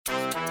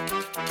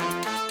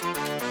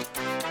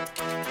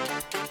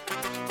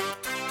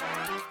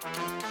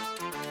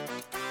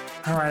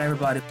All right,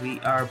 everybody, we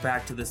are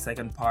back to the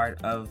second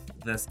part of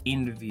this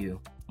interview.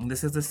 And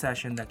this is the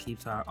session that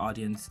keeps our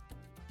audience's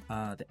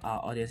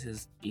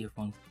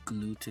earphones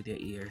glued to their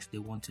ears. They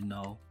want to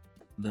know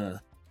the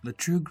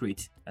true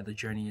grit that the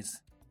journey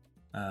is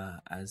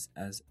as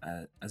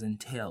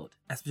entailed,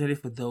 especially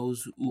for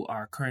those who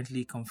are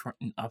currently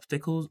confronting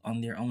obstacles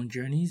on their own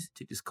journeys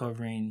to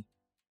discovering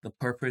the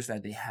purpose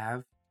that they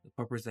have, the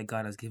purpose that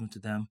God has given to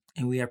them.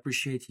 And we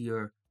appreciate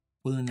your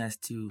willingness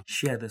to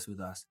share this with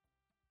us.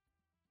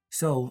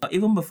 So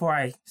even before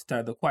I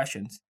start the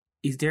questions,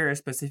 is there a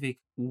specific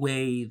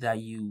way that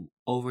you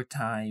over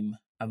time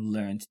have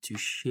learned to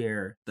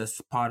share this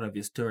part of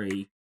your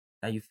story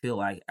that you feel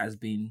like has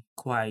been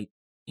quite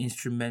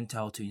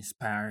instrumental to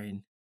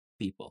inspiring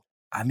people?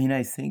 I mean,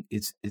 I think I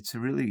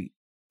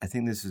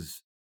think this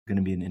is going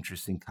to be an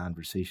interesting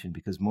conversation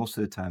because most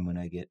of the time when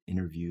I get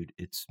interviewed,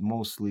 it's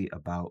mostly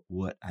about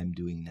what I'm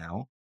doing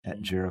now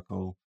at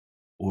Jericho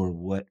or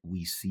what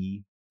we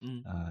see,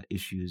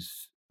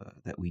 issues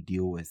that we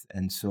deal with.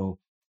 And so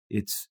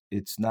it's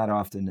not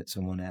often that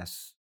someone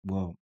asks,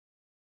 well,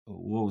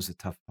 what was the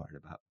tough part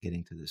about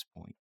getting to this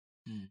point?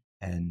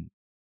 And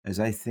as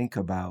I think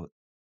about,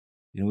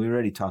 we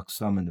already talked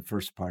some in the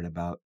first part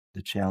about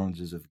the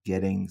challenges of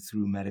getting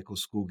through medical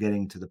school,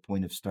 getting to the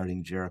point of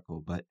starting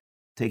Jericho, but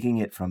taking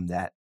it from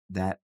that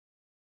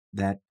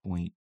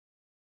point,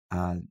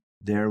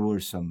 there were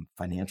some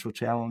financial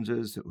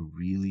challenges that were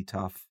really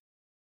tough.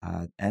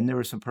 And there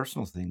were some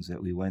personal things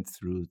that we went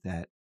through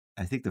that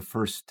I think the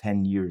first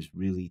 10 years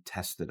really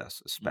tested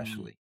us,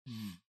 especially.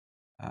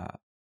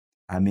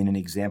 I mean, an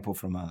example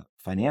from a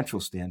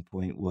financial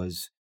standpoint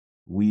was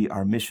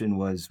our mission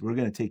was we're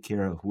going to take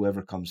care of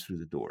whoever comes through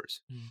the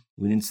doors.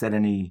 We didn't set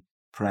any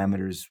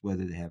parameters,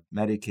 whether they have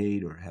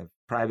Medicaid or have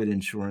private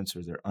insurance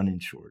or they're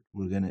uninsured.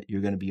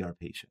 You're going to be our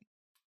patient.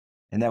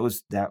 And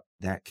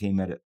that came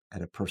at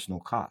a personal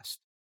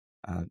cost.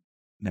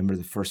 Remember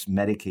the first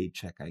Medicaid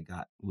check I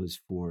got was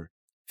for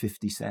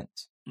 50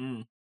 cents.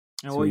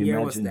 And so what year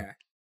was that?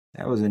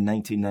 That was in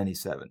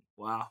 1997.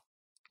 Wow.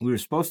 We were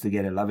supposed to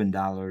get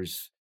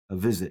 $11 a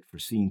visit for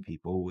seeing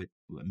people with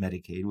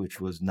Medicaid, which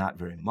was not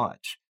very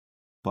much.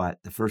 But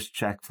the first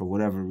check, for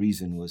whatever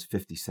reason, was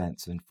 50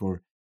 cents. And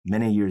for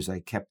many years, I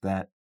kept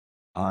that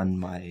in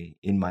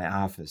my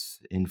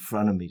office in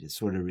front of me to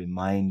sort of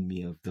remind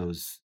me of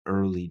those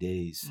early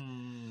days.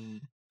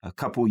 A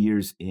couple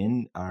years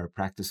in, our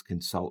practice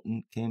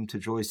consultant came to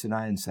Joyce and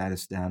I and sat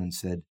us down and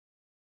said,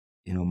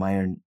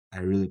 Myron, I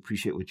really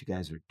appreciate what you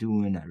guys are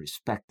doing. I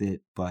respect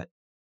it, but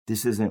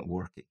this isn't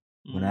working.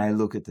 When I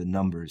look at the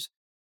numbers,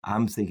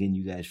 I'm thinking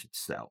you guys should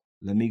sell.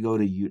 Let me go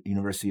to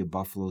University of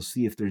Buffalo,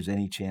 see if there's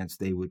any chance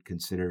they would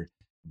consider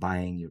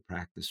buying your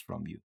practice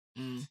from you.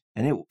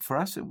 And for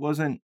us, it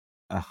wasn't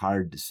a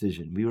hard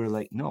decision. We were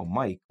like, no,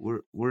 Mike,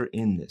 we're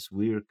in this.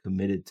 We're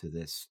committed to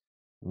this.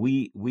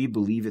 We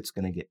believe it's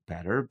going to get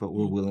better, but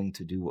we're willing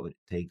to do what it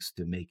takes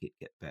to make it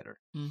get better.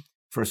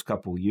 First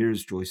couple of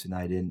years, Joyce and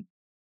I didn't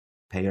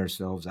pay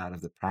ourselves out of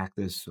the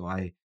practice. So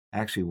I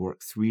actually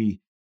worked 3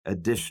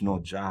 additional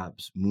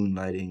jobs,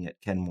 moonlighting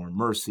at Kenmore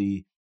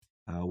Mercy,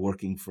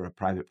 working for a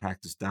private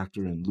practice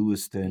doctor in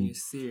Lewiston. Are you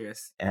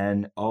serious?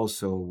 And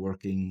also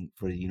working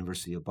for the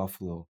University of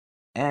Buffalo.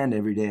 And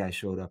every day I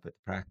showed up at the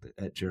practice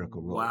at Jericho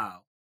Road.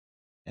 Wow.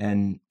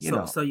 And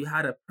so you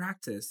had a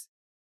practice,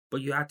 but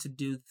you had to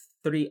do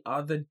 3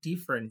 other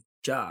different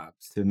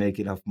jobs to make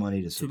enough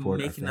money to support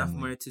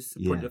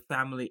the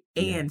family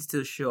and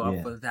still show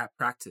up for that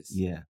practice.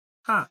 Yeah.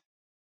 Huh.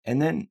 And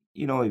then,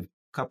 a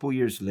couple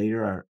years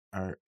later,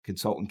 our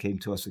consultant came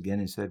to us again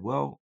and said,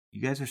 well,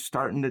 you guys are it's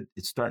starting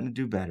to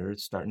do better.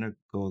 It's starting to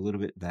go a little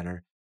bit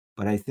better,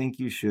 but I think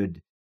you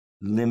should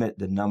limit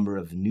the number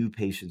of new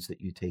patients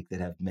that you take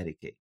that have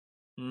Medicaid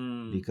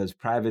because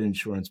private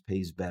insurance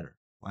pays better.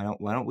 Why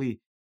don't we,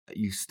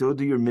 you still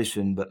do your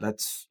mission, but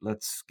let's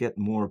get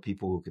more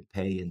people who can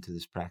pay into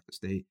this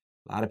practice. A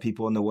lot of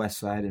people on the West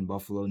Side in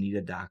Buffalo need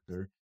a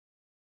doctor.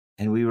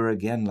 And we were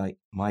again like,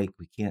 Mike,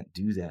 we can't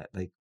do that.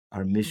 Like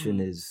our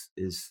mission is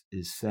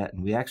set.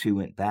 And we actually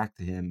went back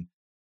to him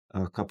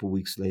a couple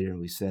weeks later and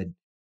we said,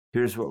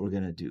 here's what we're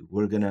going to do.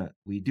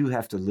 We do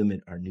have to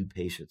limit our new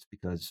patients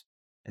because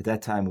at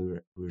that time we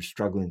were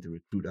struggling to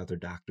recruit other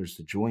doctors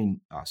to join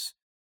us.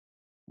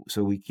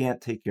 So we can't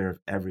take care of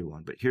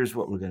everyone, but here's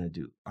what we're going to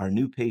do. Our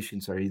new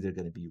patients are either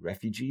going to be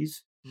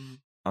refugees,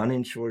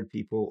 uninsured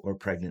people, or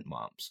pregnant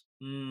moms.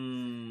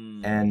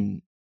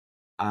 And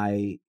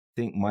I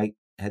think Mike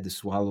had to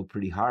swallow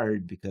pretty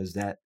hard because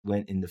that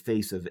went in the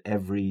face of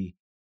every,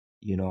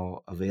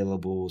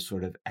 available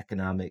sort of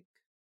economic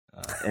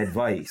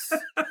advice.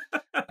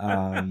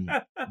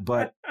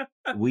 But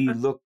we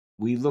look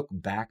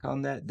back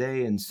on that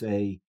day and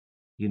say,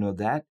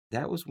 that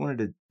was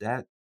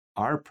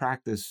our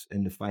practice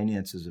and the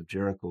finances of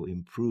Jericho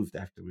improved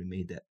after we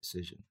made that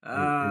decision.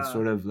 It's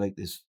sort of like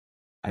this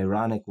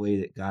ironic way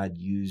that God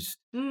used,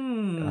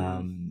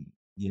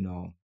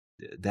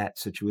 that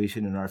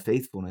situation and our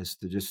faithfulness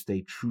to just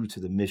stay true to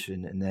the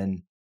mission. And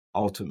then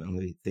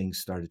ultimately things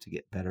started to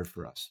get better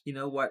for us. You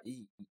know what?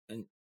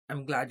 And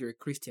I'm glad you're a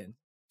Christian.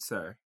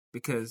 sir,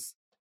 because,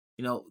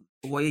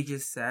 what you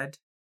just said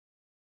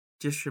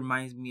just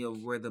reminds me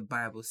of where the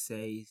Bible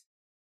says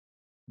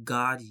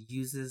God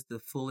uses the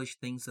foolish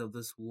things of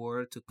this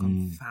world to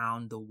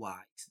confound the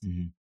wise.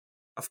 Mm-hmm.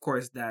 Of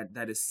course,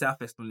 that is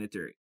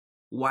self-explanatory.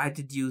 Why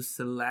did you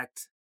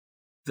select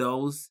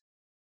those?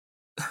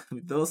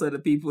 Those are the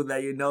people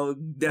that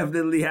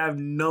definitely have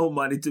no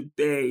money to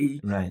pay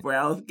for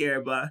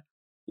healthcare. But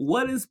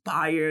what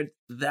inspired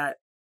that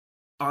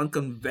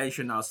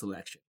unconventional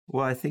selection?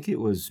 Well, I think it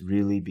was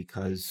really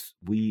because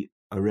we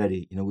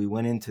already, we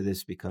went into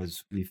this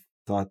because we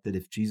thought that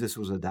if Jesus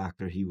was a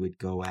doctor, he would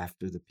go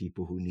after the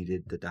people who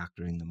needed the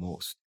doctoring the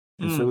most.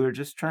 And so we were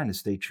just trying to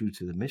stay true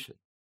to the mission.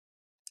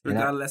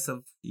 Regardless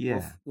of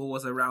what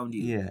was around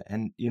you. Yeah.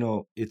 And,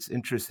 it's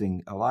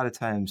interesting. A lot of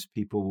times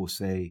people will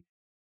say,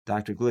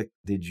 Dr. Glick,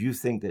 did you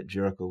think that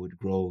Jericho would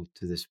grow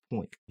to this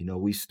point?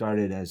 We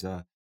started as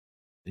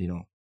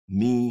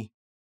me,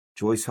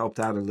 Joyce helped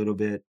out a little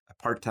bit, a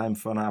part-time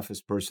front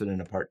office person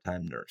and a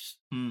part-time nurse.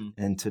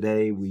 And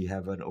today we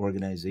have an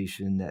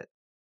organization that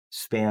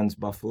spans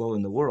Buffalo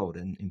and the world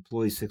and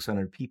employs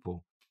 600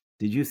 people.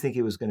 Did you think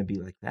it was going to be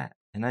like that?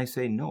 And I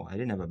say, no, I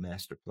didn't have a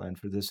master plan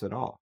for this at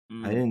all.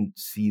 I didn't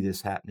see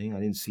this happening. I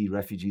didn't see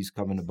refugees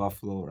coming to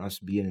Buffalo or us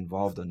being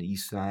involved on the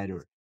east side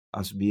or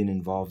us being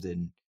involved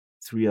in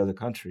 3 other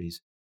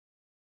countries.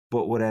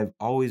 But what I've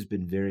always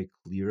been very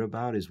clear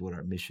about is what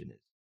our mission is.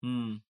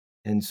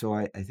 And so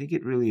I think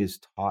it really has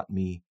taught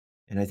me,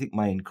 and I think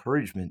my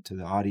encouragement to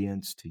the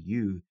audience, to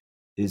you,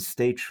 is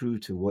stay true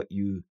to what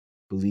you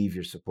believe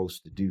you're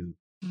supposed to do,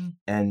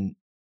 and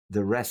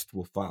the rest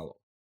will follow.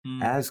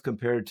 As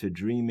compared to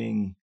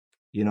dreaming,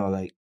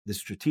 like the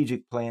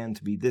strategic plan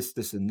to be this,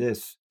 this, and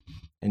this,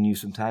 and you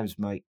sometimes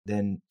might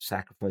then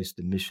sacrifice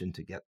the mission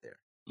to get there.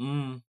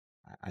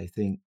 I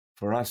think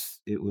for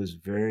us, it was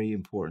very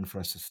important for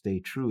us to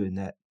stay true in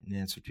that. In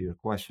answer to your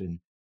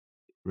question,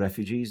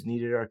 refugees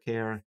needed our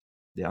care,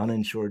 the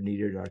uninsured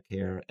needed our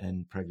care,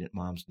 and pregnant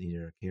moms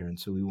needed our care. And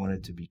so we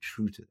wanted to be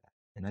true to that.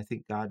 And I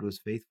think God was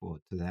faithful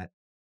to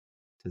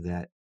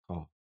that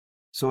call.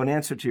 So in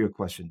answer to your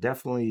question,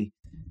 definitely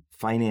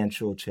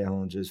financial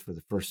challenges for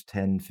the first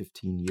 10,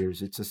 15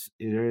 years.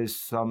 There is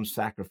some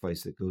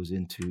sacrifice that goes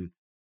into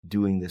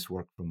doing this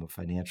work from a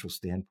financial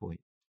standpoint.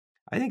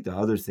 I think the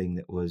other thing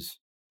that was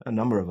a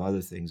number of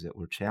other things that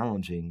were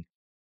challenging.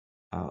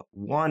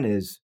 One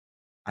is,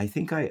 I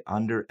think I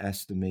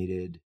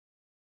underestimated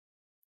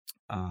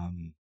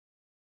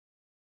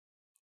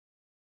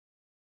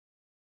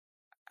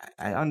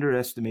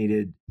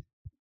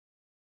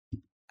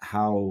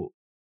how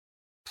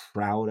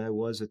proud I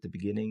was at the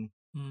beginning.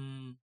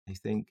 I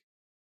think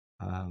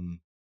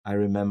I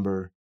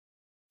remember.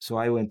 So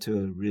I went to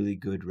a really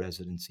good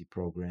residency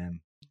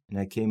program, and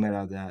I came out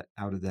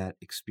of that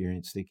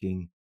experience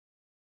thinking,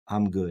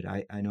 I'm good.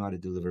 I know how to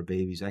deliver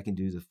babies. I can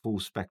do the full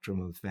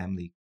spectrum of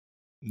family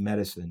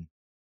medicine.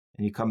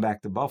 And you come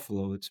back to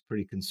Buffalo, it's a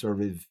pretty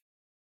conservative,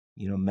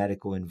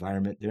 medical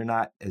environment. They're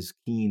not as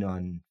keen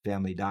on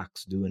family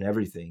docs doing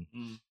everything.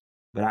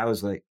 But I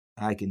was like,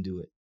 I can do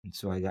it. And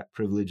so I got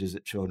privileges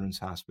at Children's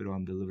Hospital.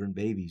 I'm delivering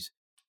babies.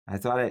 I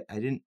thought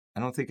I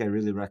don't think I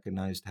really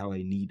recognized how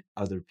I need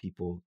other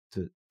people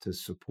to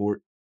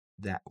support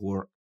that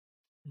work.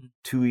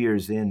 2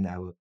 years in,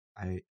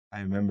 I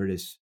remember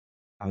this.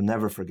 I'll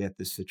never forget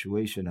this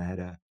situation. I had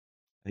a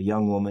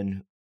young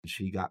woman,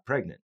 she got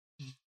pregnant,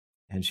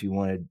 and she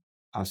wanted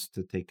us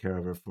to take care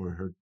of her for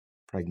her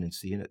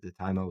pregnancy. And at the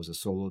time I was a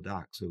solo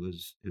doc, so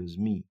it was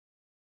me.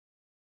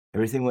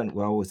 Everything went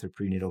well with her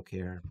prenatal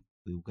care.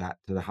 We got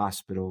to the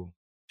hospital.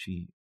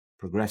 She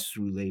progressed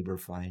through labor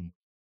fine.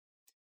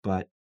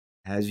 But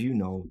as you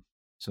know,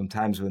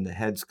 sometimes when the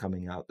head's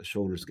coming out, the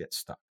shoulders get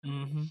stuck.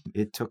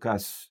 It took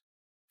us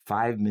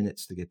 5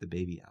 minutes to get the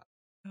baby out.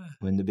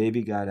 When the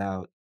baby got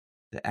out,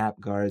 the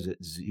APGARs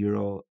at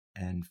 0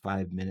 and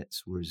 5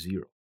 minutes were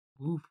 0.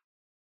 Oof.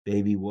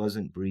 Baby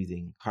wasn't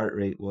breathing. Heart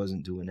rate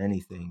wasn't doing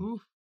anything.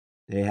 Oof.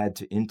 They had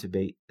to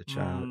intubate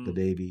the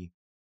baby.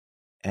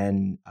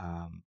 And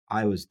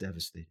I was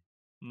devastated.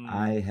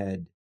 I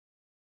had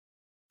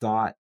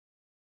thought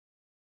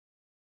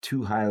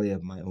too highly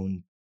of my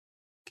own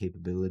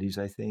capabilities,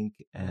 I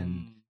think,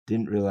 and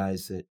didn't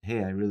realize that,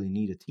 hey, I really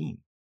need a team.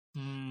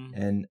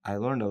 And I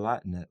learned a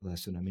lot in that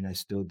lesson. I mean, I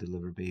still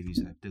deliver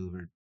babies. I've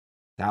delivered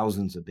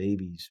thousands of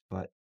babies,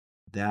 but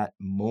that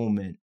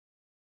moment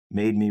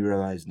made me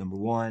realize, number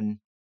one,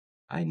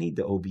 I need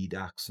the OB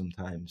docs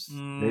sometimes.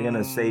 They're going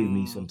to save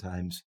me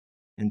sometimes.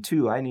 And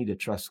 2, I need to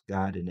trust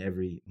God in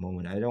every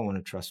moment. I don't want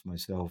to trust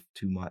myself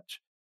too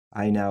much.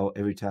 I now,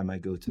 every time I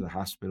go to the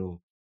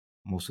hospital,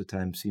 most of the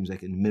time seems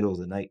like in the middle of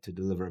the night to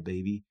deliver a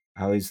baby,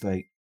 I always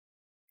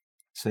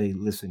say,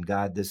 listen,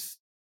 God,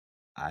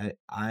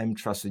 I'm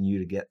trusting you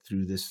to get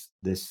through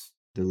this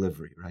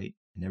delivery, right?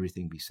 And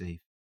everything be safe.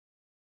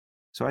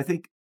 So I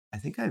think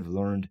I've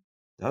learned.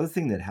 The other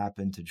thing that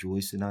happened to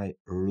Joyce and I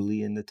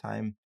early in the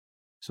time,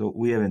 so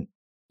we haven't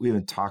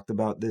talked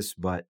about this,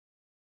 but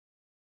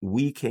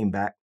we came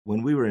back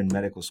when we were in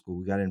medical school.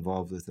 We got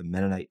involved with a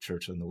Mennonite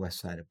church on the west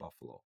side of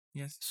Buffalo.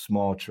 Yes.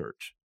 Small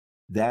church.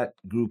 that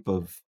group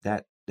of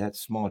that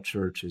small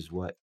church is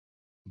what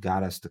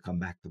got us to come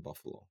back to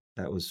Buffalo.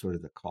 That was sort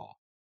of the call.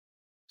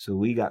 So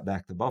we got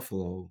back to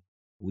Buffalo.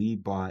 We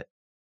bought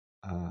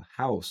a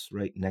house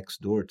right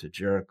next door to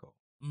Jericho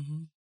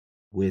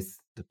with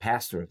the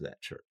pastor of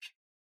that church.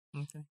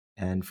 Okay.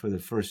 And for the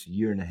first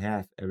year and a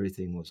half,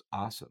 everything was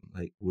awesome.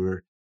 Like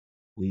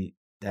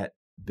that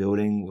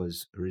building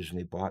was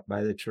originally bought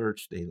by the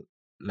church. They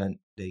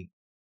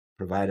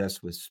provide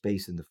us with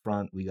space in the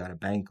front. We got a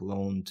bank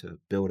loan to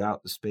build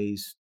out the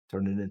space,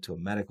 turn it into a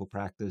medical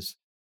practice.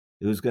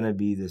 It was going to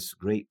be this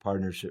great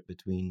partnership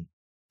between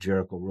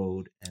Jericho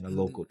Road and a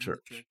local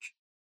church.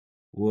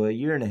 Well, a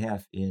year and a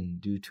half in,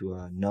 due to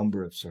a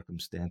number of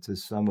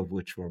circumstances, some of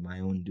which were my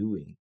own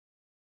doing,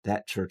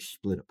 that church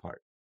split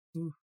apart.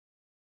 Ooh.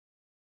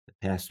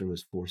 The pastor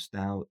was forced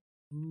out.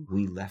 Ooh.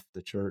 We left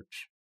the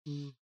church,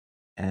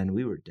 and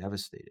we were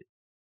devastated.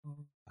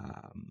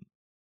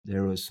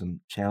 There was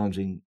some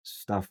challenging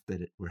stuff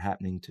that were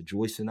happening to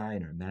Joyce and I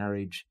in our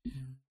marriage.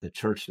 The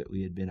church that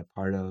we had been a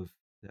part of,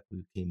 that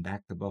we came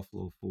back to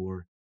Buffalo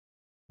for,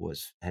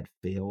 had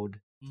failed.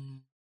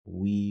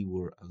 We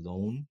were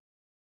alone,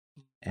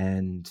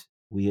 and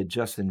we had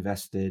just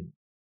invested,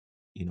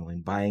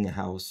 in buying a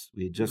house.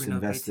 We had just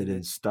invested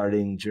in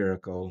starting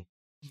Jericho.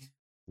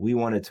 We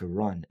wanted to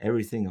run.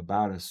 Everything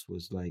about us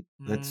was like,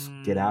 let's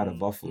get out of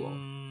Buffalo.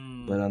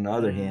 But on the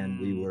other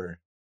hand, we were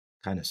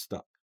kind of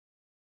stuck.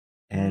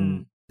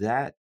 And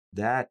that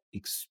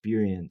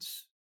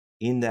experience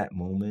in that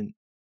moment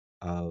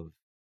of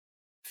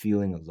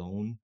feeling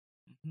alone,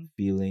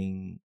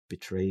 feeling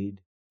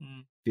betrayed,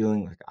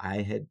 feeling like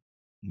I had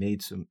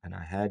made some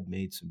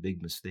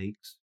big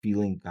mistakes,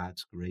 feeling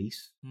God's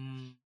grace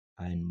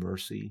and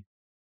mercy,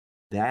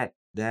 that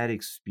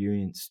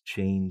experience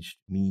changed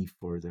me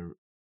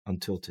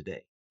until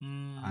today.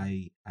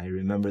 I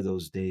remember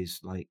those days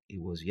like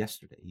it was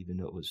yesterday, even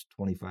though it was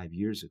 25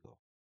 years ago.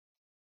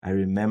 I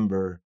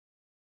remember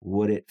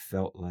what it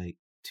felt like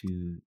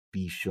to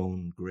be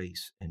shown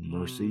grace and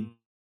mercy.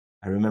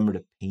 I remember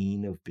the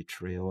pain of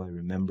betrayal. I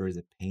remember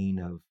the pain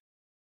of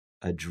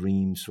a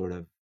dream sort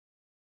of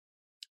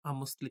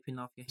almost slipping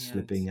off your hands,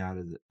 slipping out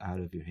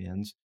of your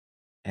hands.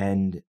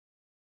 And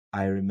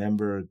I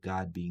remember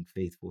God being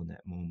faithful in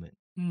that moment.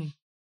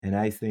 And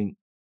I think,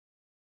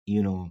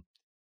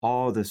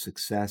 all the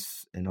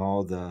success and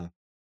all the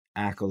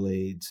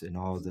accolades and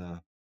all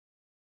the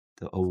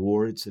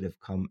awards that have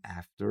come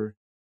after,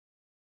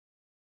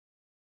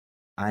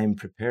 I'm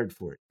prepared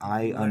for it.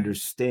 I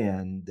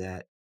understand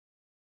that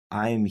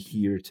I'm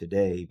here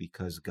today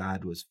because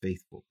God was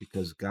faithful,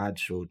 because God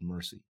showed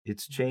mercy.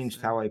 It's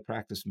changed how I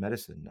practice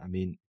medicine. I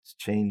mean, it's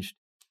changed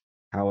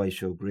how I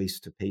show grace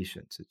to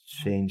patients. It's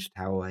changed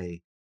how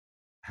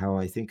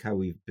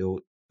we've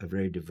built a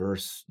very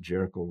diverse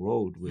Jericho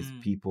Road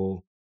with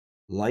people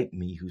like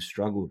me who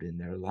struggled in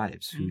their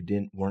lives, who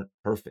weren't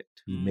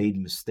perfect, who made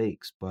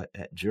mistakes. But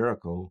at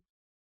Jericho,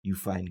 you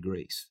find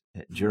grace.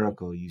 At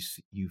Jericho,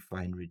 you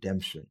find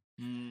redemption.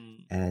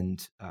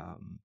 And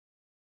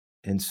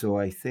so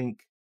I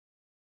think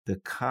the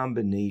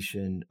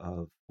combination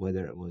of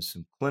whether it was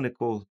some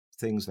clinical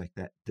things like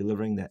that,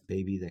 delivering that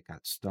baby that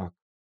got stuck,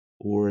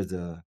 or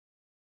the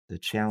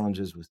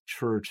challenges with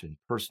church and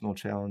personal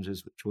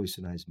challenges with Joyce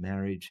and I's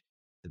marriage,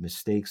 the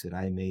mistakes that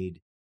I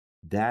made,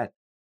 that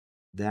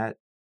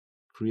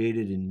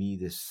created in me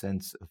this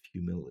sense of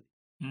humility,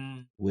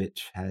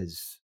 which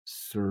has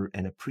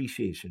an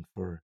appreciation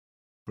for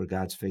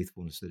God's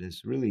faithfulness that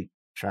has really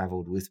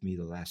traveled with me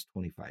the last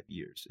 25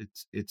 years.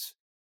 It's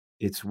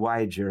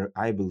why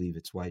I believe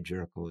it's why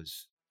Jericho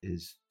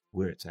is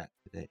where it's at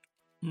today.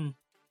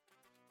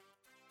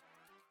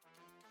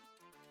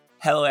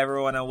 Hello,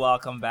 everyone, and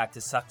welcome back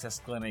to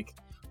Success Clinic,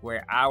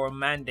 where our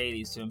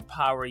mandate is to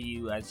empower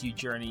you as you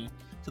journey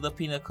to the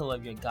pinnacle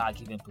of your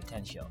God-given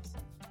potentials.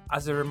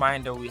 As a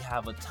reminder, we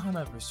have a ton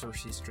of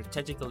resources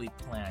strategically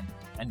planned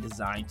and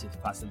designed to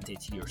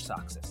facilitate your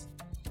success.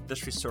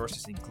 These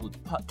resources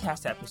include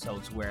podcast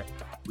episodes where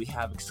we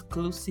have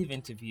exclusive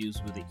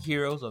interviews with the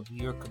heroes of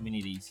your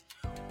communities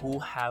who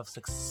have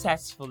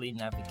successfully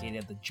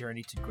navigated the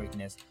journey to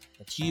greatness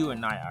that you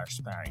and I are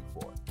aspiring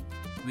for.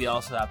 We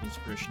also have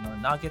inspirational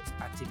nuggets,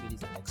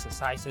 activities, and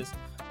exercises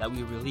that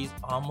we release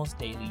almost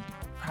daily,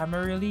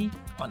 primarily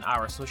on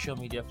our social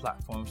media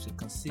platforms to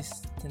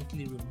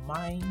consistently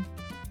remind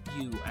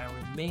you and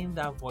remain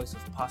that voice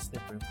of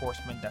positive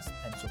reinforcement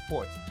and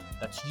support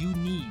that you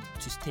need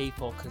to stay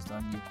focused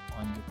on your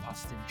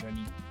positive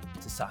journey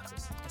to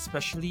success,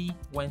 especially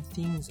when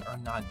things are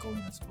not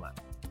going as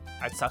planned.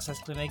 At Success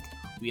Clinic,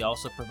 we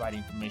also provide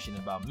information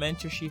about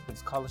mentorship and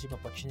scholarship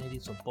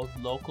opportunities for both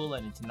local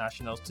and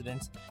international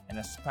students and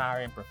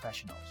aspiring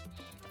professionals.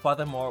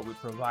 Furthermore, we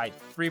provide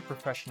free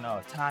professional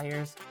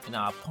attires in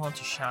our Pond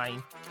to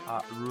Shine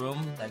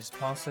room that is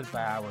sponsored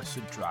by our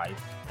Suit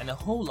Drive, and a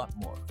whole lot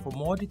more. For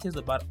more details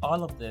about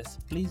all of this,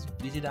 please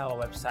visit our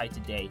website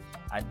today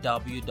at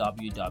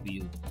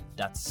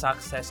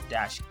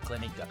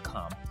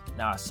www.success-clinic.com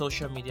and our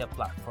social media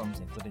platforms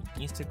including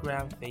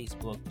Instagram,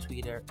 Facebook,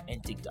 Twitter,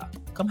 and TikTok.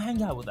 Come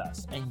hang out with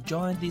us and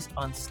join this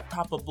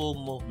unstoppable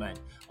movement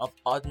of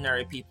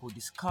ordinary people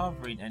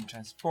discovering and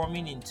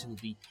transforming into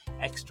the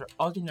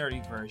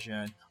extraordinary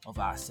version of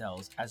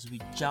ourselves as we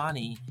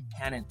journey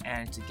hand in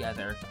hand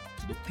together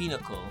to the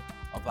pinnacle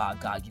of our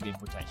God-given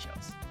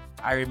potentials.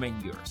 I remain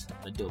yours,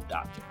 the Dope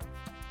Doctor.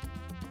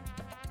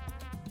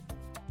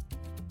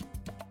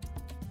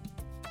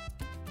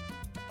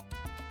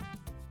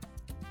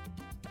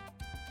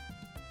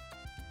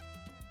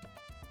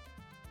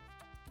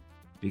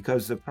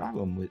 Because the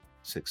problem with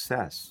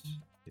success,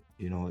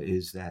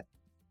 is that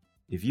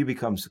if you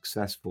become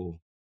successful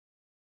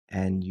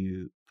and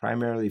you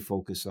primarily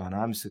focus on,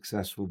 I'm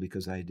successful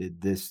because I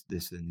did this,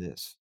 this, and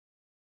this,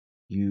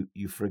 you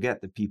forget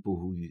the people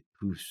who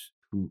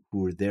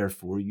were there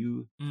for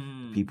you,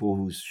 people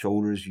whose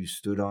shoulders you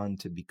stood on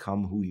to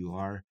become who you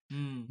are.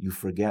 You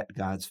forget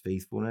God's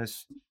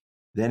faithfulness.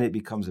 Then it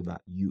becomes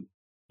about you.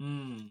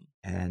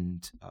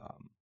 And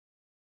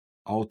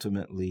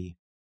ultimately,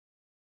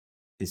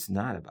 it's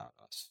not about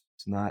us.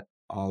 It's not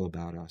all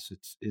about us.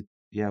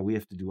 We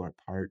have to do our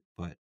part,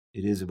 but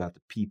it is about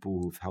the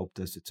people who've helped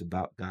us. It's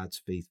about God's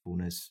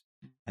faithfulness,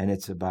 and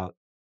it's about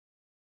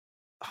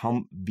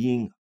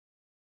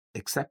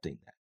accepting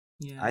that.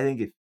 Yeah. I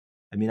think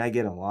I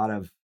get a lot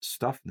of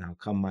stuff now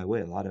come my way.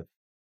 A lot of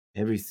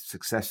every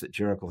success that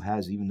Jericho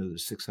has, even though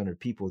there's 600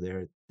 people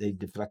there, they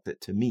deflect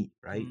it to me,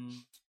 right?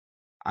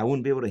 I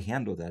wouldn't be able to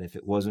handle that if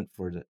it wasn't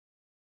for the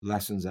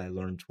lessons I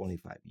learned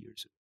 25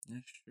 years ago.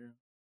 That's true.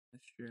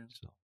 That's true.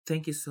 So,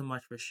 thank you so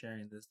much for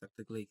sharing this,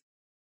 Dr. Glick.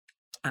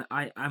 And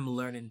I'm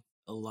learning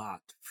a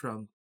lot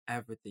from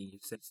everything you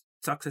said.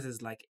 Success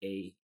is like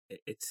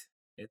it's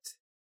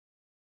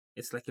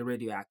like a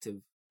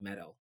radioactive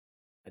metal,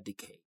 a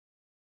decay.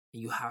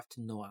 And you have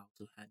to know how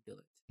to handle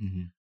it.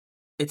 Mm-hmm.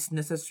 It's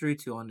necessary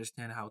to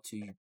understand how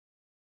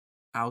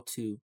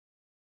to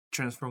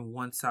transform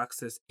one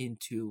success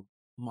into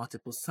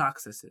multiple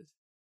successes.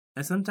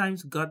 And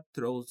sometimes God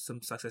throws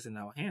some success in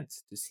our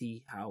hands to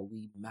see how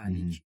we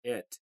manage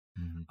it.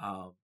 Mm-hmm.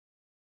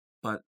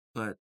 But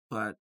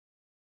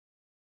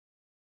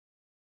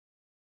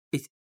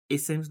it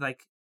seems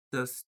like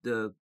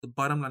the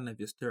bottom line of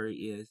your story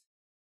is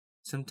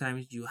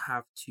sometimes you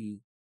have to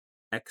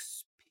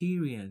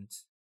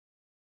experience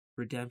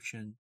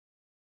redemption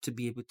to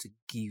be able to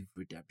give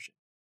redemption.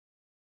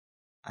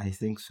 I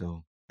think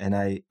so. And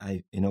I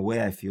in a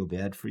way I feel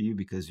bad for you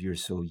because you're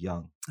so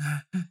young.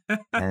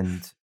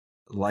 And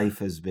life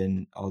has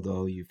been,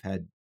 although you've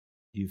had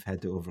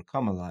to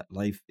overcome a lot,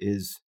 life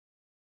is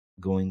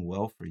going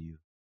well for you.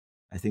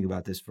 I think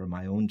about this for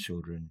my own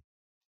children.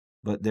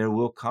 But there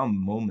will come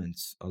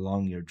moments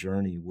along your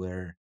journey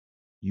where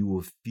you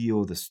will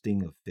feel the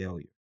sting of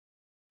failure.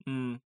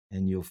 And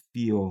you'll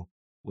feel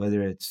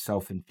whether it's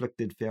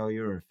self-inflicted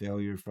failure or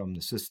failure from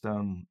the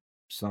system,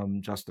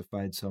 some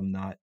justified, some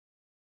not.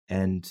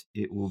 And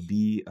it will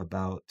be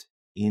about,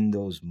 in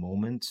those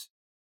moments,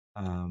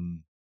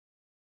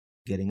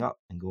 getting up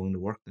and going to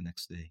work the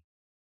next day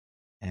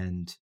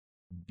and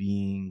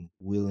being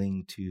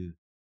willing to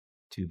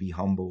be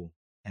humble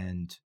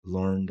and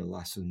learn the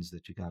lessons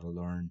that you got to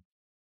learn,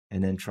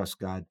 and then trust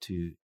God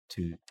to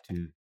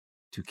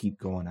keep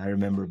going. I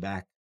remember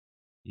back,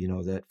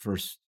 that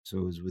first, so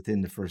it was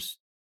within the first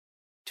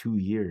 2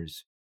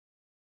 years,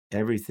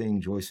 everything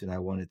Joyce and I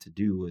wanted to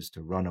do was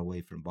to run away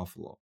from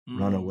Buffalo,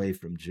 run away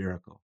from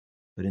Jericho.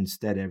 But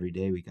instead, every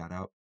day we got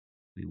up,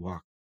 we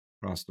walked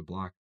across the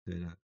block to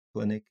the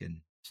clinic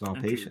and saw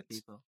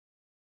patients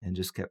and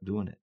just kept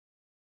doing it.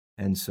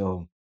 And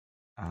so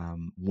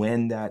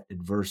when that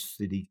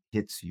adversity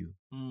hits you,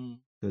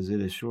 because it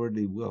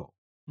assuredly will,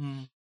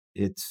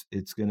 it's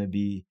going to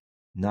be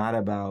not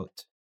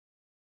about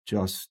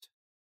just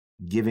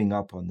giving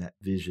up on that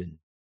vision,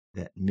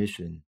 that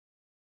mission,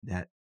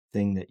 that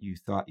thing that you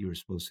thought you were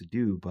supposed to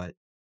do, but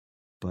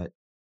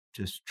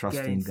just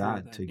trusting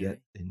God to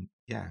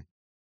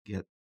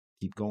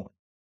keep going.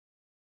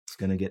 It's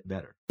going to get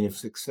better. If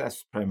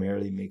success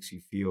primarily makes you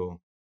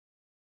feel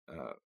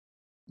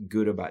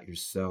good about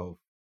yourself,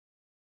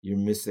 you're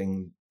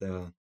missing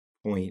the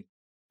point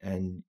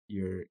and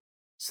you're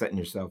setting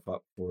yourself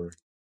up for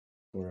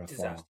a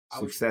fall.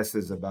 Success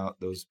is about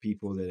those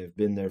people that have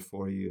been there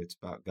for you. It's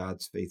about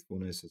God's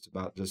faithfulness. It's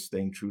about just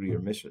staying true to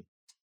your mission.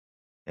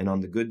 And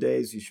on the good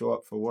days, you show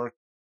up for work.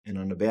 And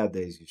on the bad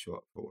days, you show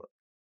up for work.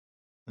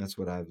 That's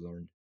what I've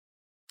learned.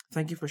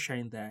 Thank you for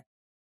sharing that.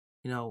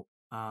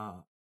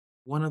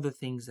 One of the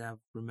things I've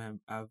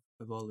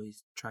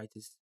always tried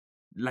to,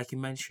 like you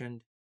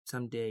mentioned,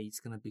 someday it's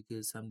going to be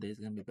good, someday it's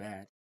going to be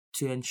bad.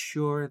 To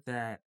ensure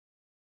that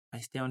I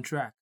stay on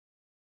track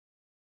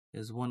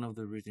is one of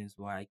the reasons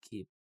why I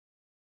keep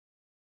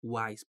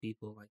wise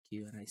people like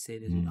you. And I say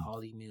this with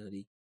all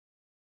humility.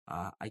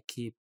 I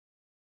keep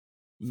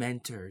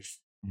mentors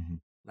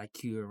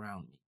like you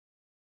around me.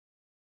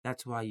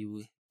 That's why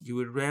you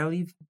would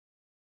rarely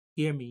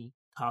hear me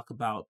talk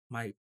about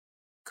my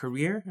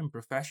career and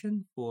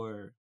profession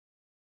for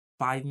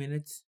 5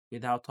 minutes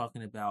without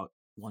talking about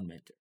one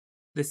mentor.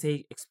 They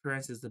say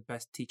experience is the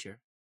best teacher.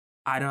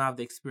 I don't have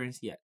the experience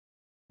yet,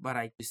 but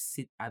I just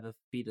sit at the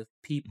feet of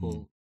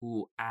people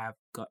who have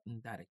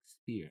gotten that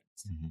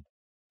experience.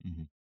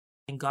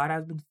 And God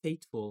has been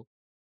faithful.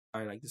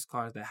 Or like these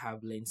cars that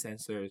have lane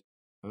sensors,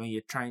 when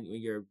you're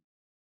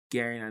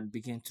gearing and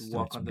begin to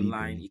walk on the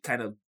line, it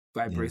kind of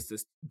vibrates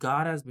this.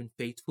 God has been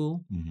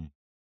faithful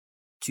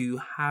to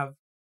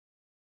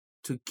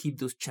keep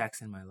those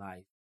checks in my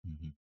life.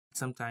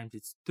 Sometimes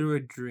it's through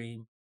a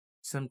dream.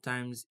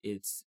 Sometimes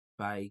it's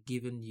by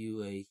giving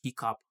you a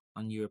hiccup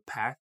on your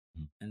path,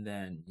 and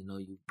then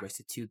you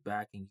restitute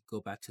back and you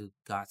go back to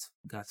God's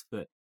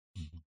foot.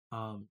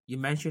 You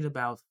mentioned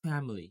about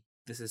family.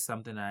 This is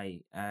something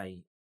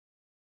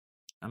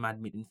I'm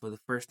admitting for the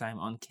first time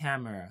on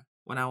camera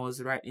when I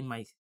was writing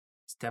my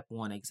step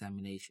 1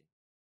 examination.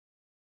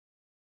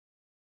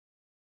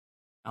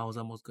 I was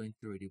almost going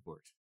through a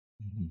divorce.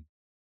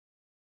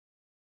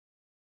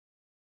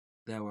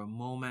 There were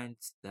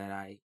moments that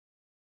I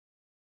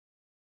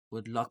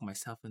would lock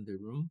myself in the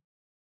room.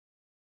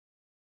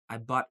 I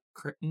bought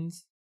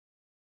curtains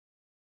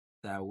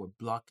that were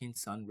blocking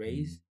sun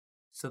rays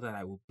so that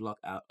I would block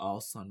out all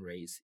sun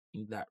rays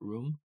in that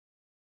room.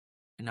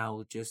 And I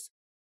would just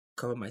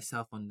cover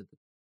myself under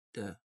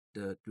the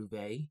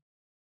duvet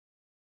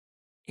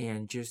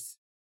and just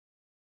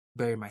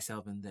bury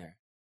myself in there.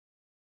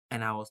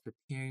 And I was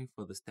preparing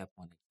for the step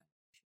 1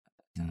 examination at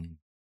that time.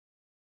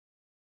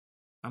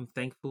 I'm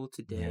thankful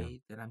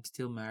today that I'm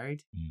still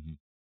married.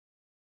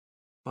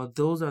 But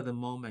those are the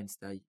moments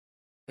that,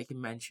 like you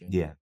mentioned,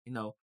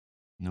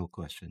 no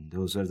question.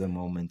 Those are the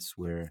moments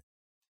where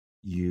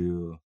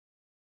you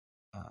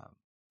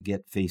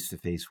get face to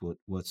face with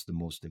what's the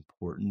most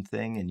important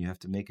thing, and you have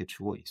to make a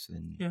choice.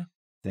 And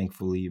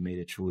thankfully, you made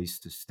a choice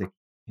to stick,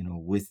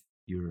 with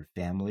your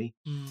family,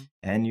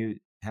 and you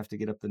have to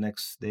get up the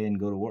next day and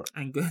go to work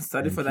and go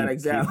study for that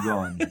exam. Keep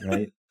going,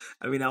 right?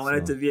 I mean, I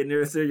wanted to be a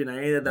neurosurgeon. I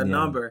needed that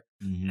number,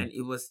 and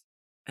it was,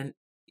 and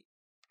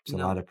it's a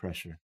lot of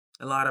pressure.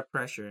 A lot of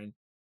pressure, and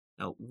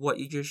what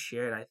you just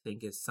shared, I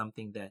think, is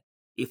something that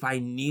if I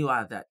knew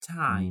at that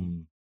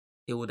time,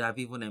 it would have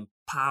even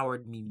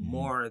empowered me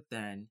more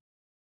than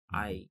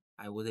I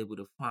was able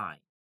to find.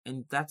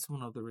 And that's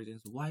one of the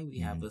reasons why we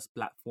have this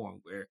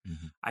platform, where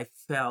I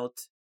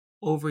felt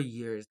over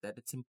years that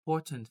it's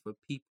important for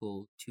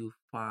people to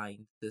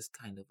find this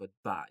kind of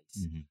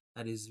advice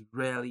that is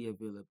rarely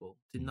available.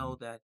 To know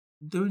that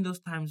during those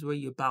times where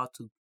you're about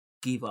to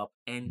give up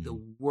and the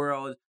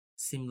world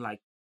seemed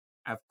like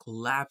I've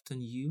collapsed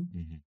on you,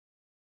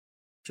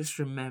 just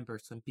remember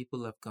some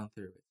people have gone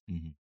through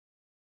it.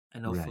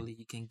 And hopefully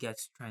you can get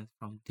strength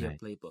from their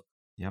playbook.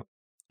 Yep,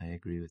 I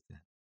agree with that.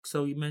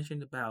 So you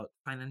mentioned about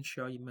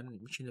financial, you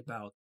mentioned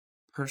about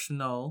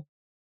personal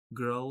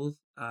growth,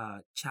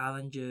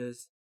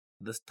 challenges,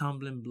 the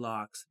stumbling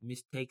blocks,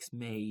 mistakes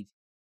made,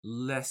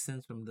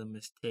 lessons from the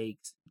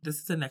mistakes. This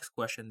is the next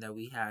question that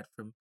we had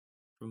from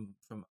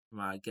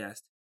our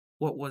guest.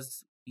 What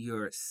was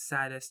your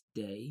saddest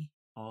day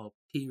or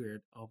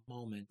period or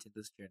moment in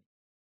this journey?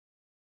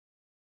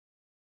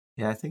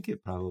 Yeah, I think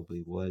it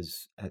probably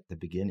was at the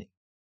beginning.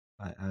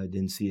 I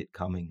didn't see it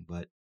coming,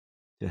 but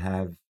to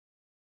have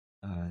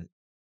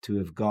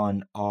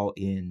gone all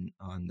in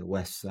on the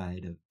west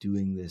side of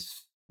doing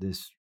this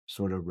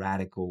sort of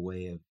radical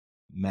way of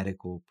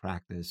medical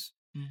practice,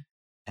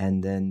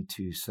 and then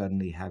to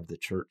suddenly have the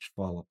church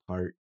fall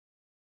apart,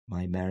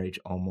 my marriage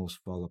almost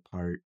fall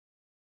apart,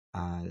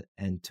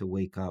 and to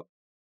wake up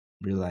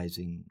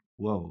realizing,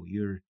 whoa,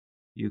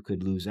 you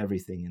could lose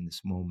everything in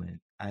this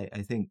moment.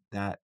 I think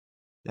that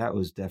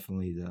was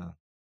definitely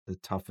the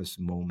toughest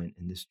moment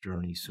in this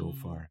journey so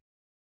far.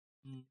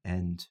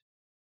 And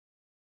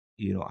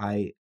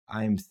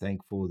I'm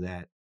thankful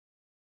that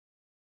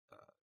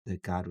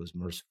God was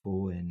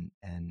merciful, and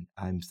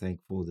I'm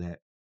thankful that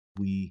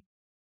we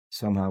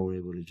somehow were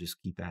able to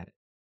just keep at it.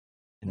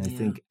 And I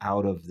think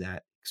out of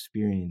that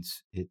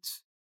experience,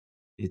 it's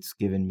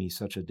given me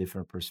such a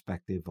different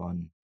perspective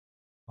on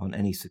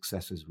any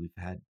successes we've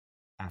had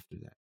after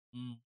that.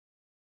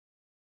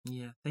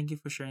 Yeah, thank you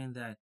for sharing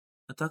that.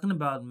 Talking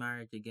about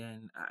marriage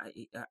again,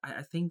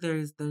 I think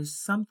there's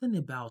something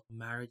about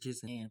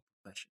marriages and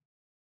profession.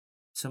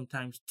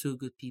 Sometimes two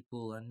good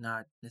people are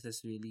not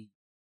necessarily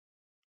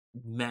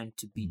meant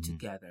to be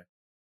together.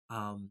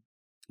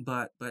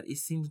 But it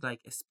seems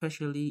like,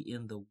 especially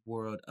in the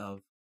world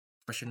of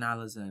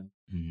professionalism,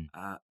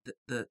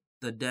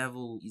 the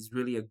devil is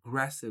really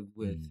aggressive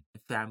with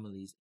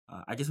families.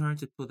 I just wanted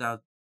to put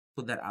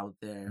that out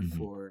there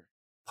for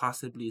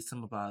possibly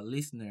some of our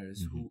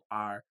listeners who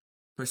are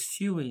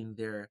pursuing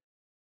their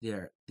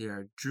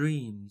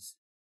dreams,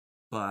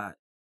 but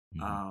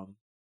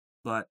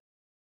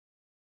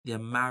their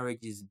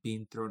marriage is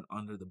being thrown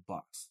under the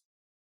bus.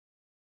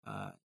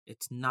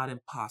 It's not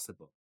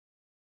impossible.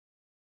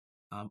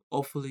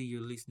 Hopefully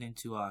you're listening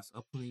to us.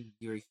 Hopefully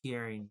you're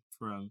hearing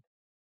from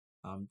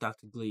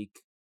Dr.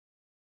 Glick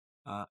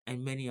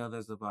and many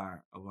others of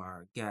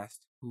our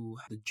guests who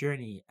had the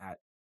journey at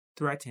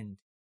threatened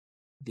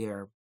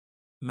their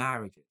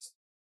marriages.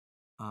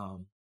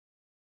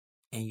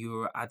 and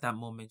you're at that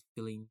moment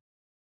feeling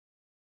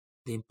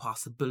the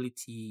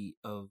impossibility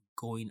of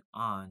going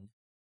on,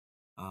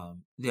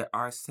 there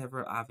are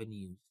several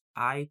avenues.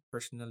 I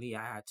personally,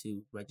 I had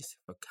to register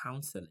for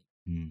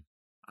counseling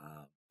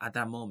at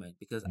that moment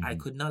because I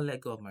could not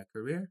let go of my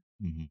career.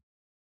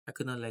 I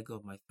could not let go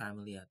of my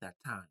family at that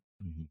time.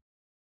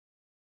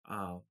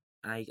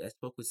 I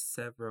spoke with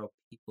several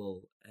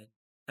people, and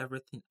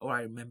everything, or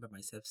I remember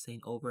myself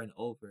saying over and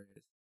over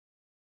is,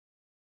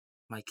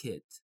 my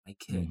kids, my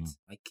kids,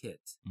 my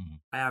kids.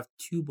 I have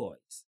 2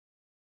 boys,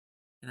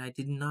 and I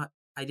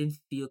didn't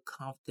feel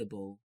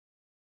comfortable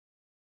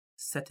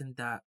setting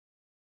that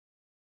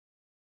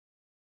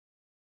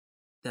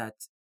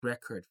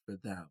record for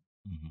them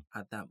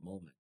at that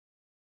moment,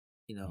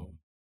 you know.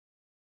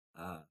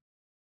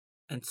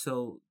 And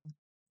so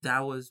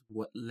that was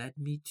what led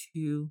me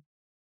to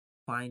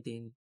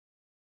finding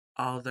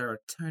other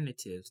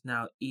alternatives.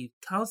 Now, if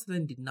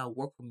counseling did not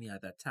work for me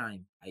at that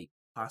time, I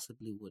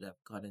possibly would have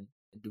gotten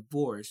a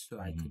divorce so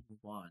I could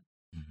move on.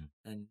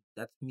 And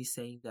that's me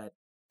saying that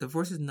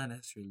divorce is not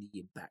necessarily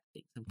a bad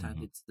thing.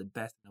 Sometimes it's the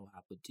best that will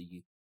happen to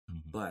you.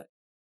 But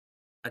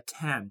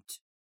attempt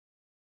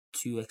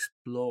to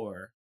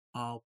explore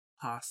all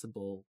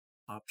possible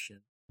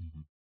options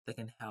that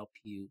can help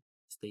you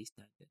stay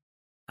standing.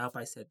 I hope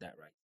I said that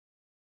right.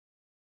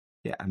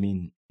 Yeah, I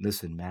mean,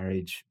 listen,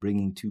 marriage,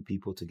 bringing 2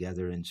 people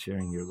together and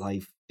sharing your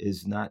life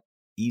is not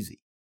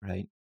easy,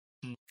 right?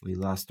 We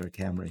lost our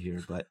camera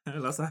here, but... I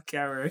lost our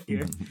camera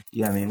here.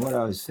 Yeah, I mean, what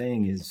I was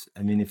saying is,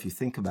 I mean, if you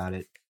think about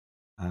it,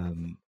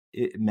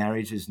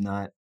 marriage is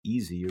not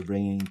easy. You're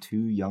bringing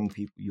 2 young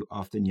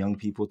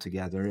people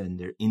together, and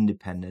they're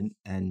independent,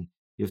 and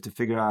you have to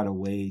figure out a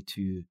way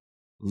to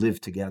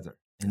live together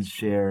and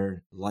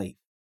share life.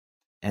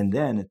 And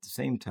then at the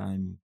same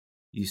time,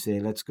 you say,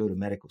 let's go to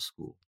medical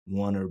school,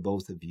 one or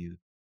both of you.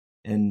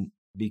 And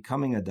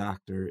becoming a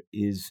doctor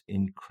is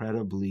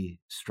incredibly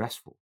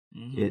stressful.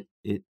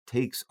 It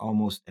takes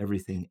almost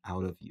everything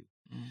out of you.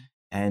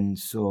 And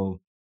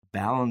so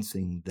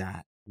balancing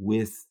that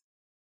with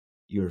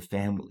your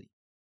family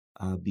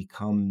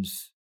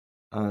becomes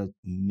a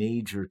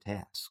major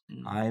task.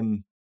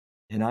 I'm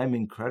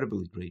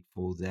incredibly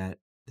grateful that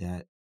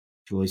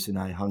Joyce and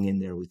I hung in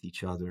there with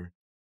each other,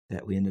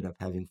 that we ended up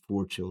having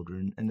 4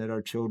 children, and that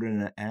our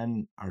children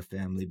and our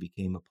family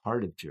became a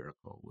part of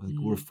Jericho.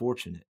 We're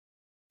fortunate,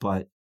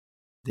 but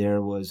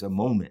there was a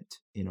moment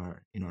in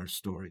our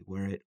story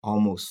where it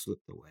almost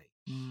slipped away,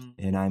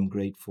 and I'm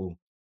grateful.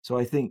 So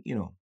I think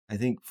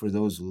for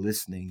those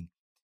listening,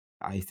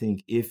 I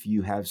think if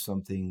you have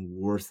something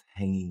worth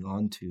hanging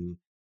on to,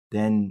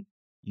 then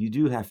you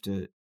do have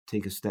to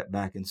take a step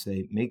back and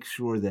say, make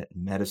sure that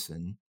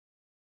medicine,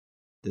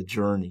 the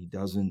journey,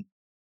 doesn't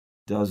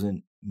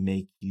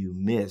make you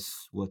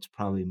miss what's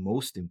probably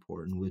most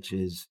important, which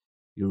is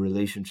your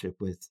relationship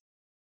with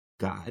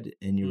God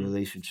and your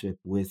relationship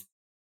with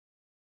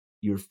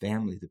your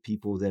family, the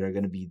people that are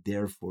going to be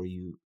there for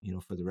you,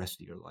 for the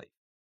rest of your life.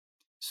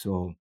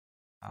 So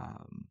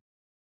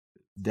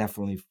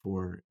definitely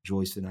for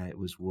Joyce and I, it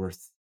was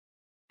worth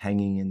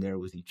hanging in there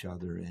with each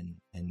other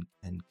and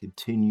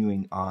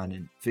continuing on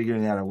and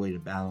figuring out a way to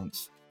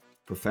balance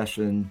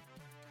profession,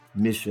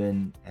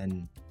 mission,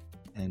 and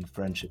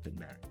friendship and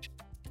marriage.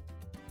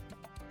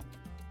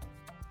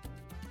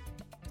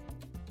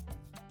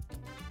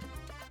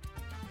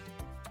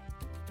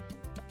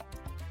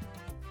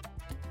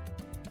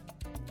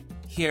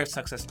 Here at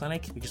Success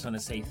Clinic, we just want to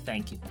say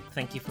thank you.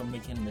 Thank you for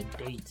making the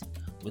date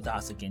with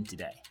us again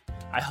today.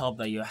 I hope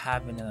that you're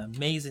having an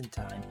amazing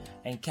time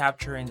and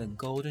capturing the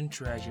golden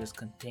treasures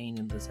contained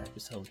in this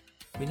episode.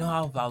 We know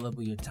how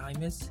valuable your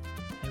time is,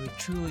 and we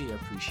truly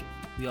appreciate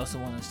you. We also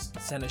want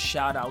to send a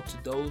shout out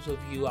to those of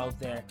you out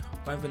there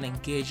who have been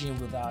engaging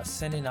with us,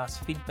 sending us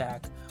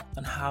feedback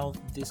on how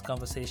these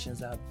conversations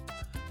have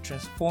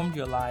transformed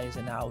your lives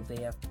and how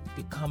they have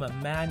become a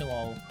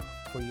manual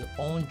for your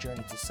own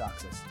journey to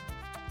success.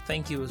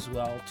 Thank you as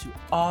well to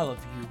all of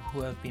you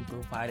who have been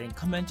providing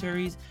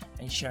commentaries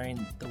and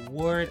sharing the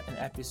word and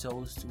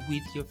episodes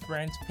with your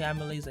friends,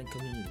 families, and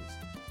communities.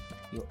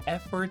 Your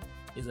effort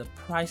is a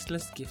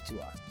priceless gift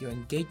to us. Your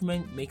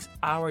engagement makes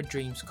our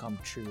dreams come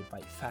true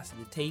by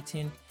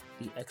facilitating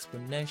the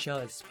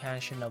exponential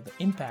expansion of the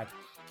impact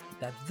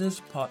that this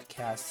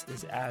podcast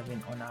is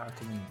having on our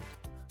community.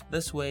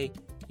 This way,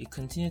 you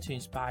continue to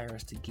inspire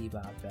us to give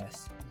our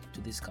best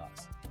to this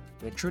cause.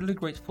 We're truly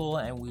grateful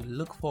and we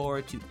look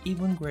forward to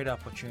even greater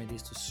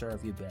opportunities to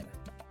serve you better.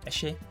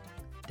 Eshe,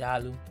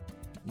 Dalu,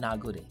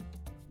 Nagode,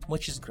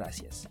 Muchas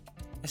gracias,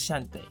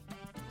 Asante,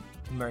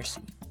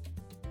 Mercy.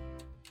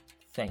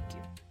 Thank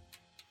you.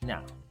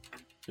 Now,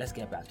 let's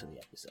get back to the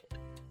episode.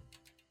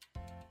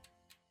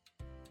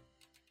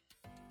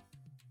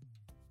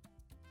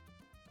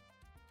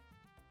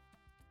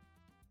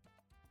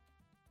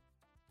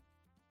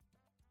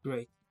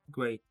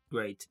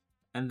 Great.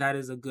 And that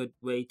is a good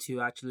way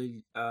to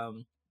actually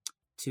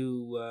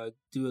do a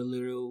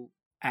little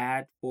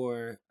ad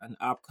for an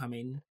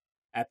upcoming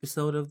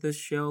episode of this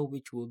show,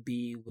 which will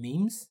be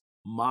memes,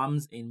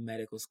 moms in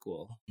medical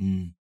school.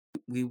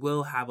 We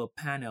will have a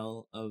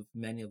panel of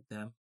many of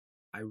them.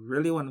 I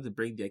really wanted to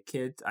bring their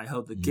kids. I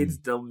hope the kids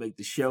don't make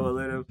the show a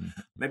little.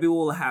 Maybe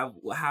we'll have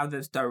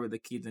them start with the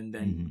kids and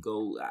then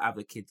go have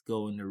the kids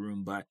go in the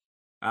room. But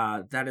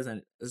that is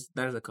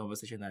a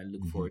conversation that I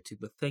look forward to.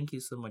 But thank you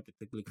so much,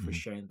 Dr. Glick, for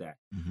sharing that.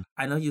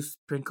 I know you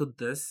sprinkled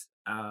this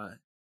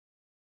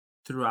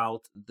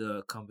throughout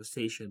the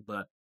conversation,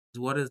 but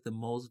what is the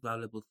most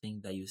valuable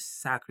thing that you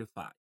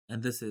sacrifice?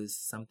 And this is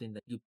something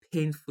that you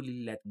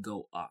painfully let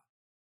go of,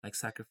 like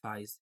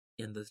sacrifice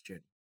in this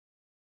journey.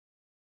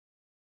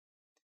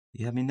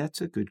 Yeah, I mean,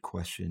 that's a good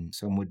question.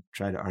 Some would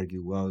try to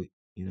argue, well,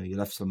 you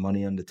left some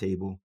money on the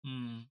table.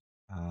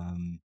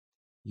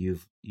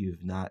 You've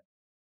not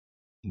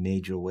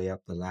made your way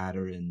up the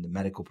ladder in the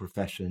medical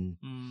profession.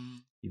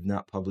 You've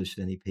not published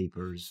any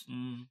papers,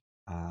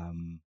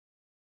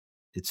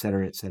 et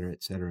cetera, et cetera,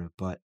 et cetera.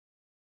 But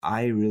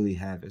I really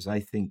have, as I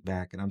think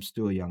back, and I'm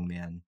still a young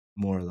man,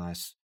 more or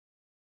less,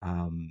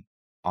 on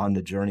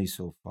the journey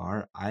so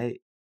far,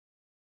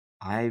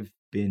 I've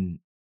been,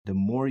 the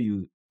more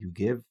you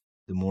give,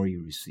 the more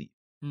you receive.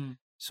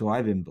 So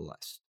I've been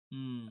blessed.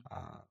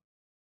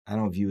 I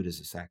don't view it as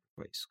a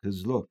sacrifice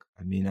because look,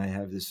 I mean, I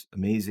have this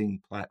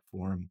amazing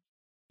platform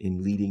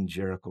in leading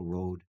Jericho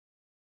Road.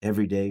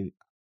 Every day,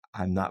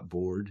 I'm not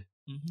bored.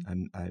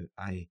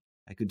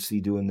 I could see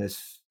doing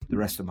this the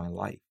rest of my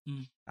life.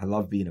 I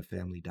love being a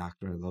family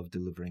doctor. I love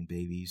delivering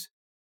babies.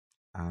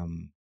 I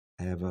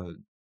have a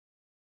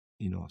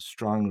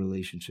strong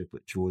relationship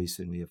with Joyce,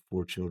 and we have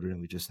 4 children,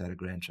 and we just had a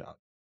grandchild.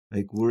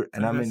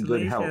 I'm in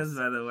good health,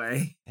 by the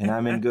way. And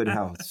I'm in good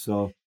health.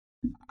 So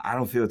I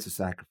don't feel it's a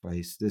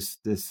sacrifice. This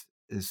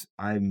is,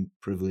 I'm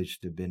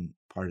privileged to have been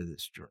part of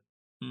this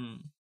journey.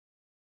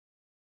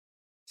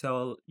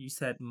 So you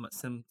said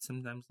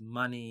sometimes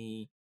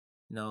money,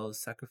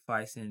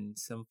 sacrificing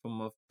some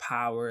form of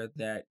power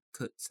that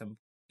some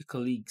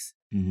colleagues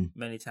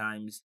many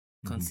times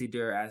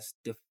consider as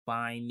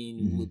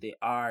defining who they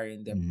are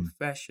in their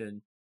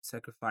profession,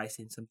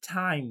 sacrificing some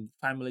time,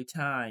 family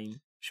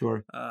time.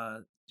 Sure.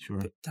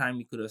 Time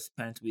you could have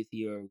spent with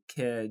your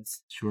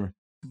kids. Sure.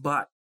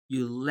 But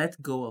you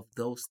let go of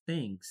those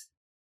things,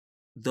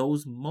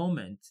 those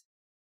moments,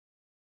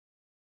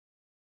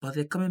 but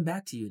they're coming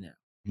back to you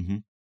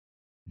now.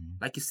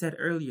 Like you said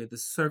earlier, the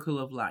circle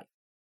of life.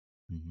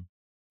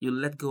 You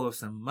let go of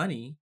some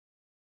money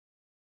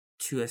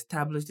to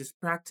establish this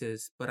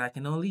practice, but I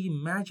can only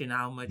imagine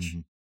how much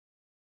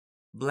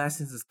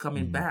blessings is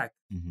coming back.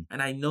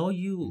 And I know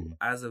you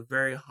as a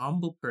very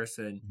humble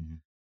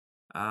person.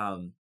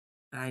 And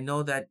I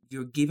know that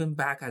you're giving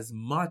back as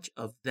much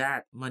of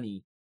that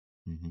money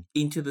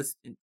into this.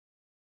 I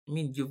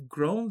mean, you've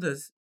grown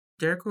this.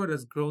 Jericho Road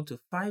has grown to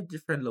 5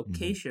 different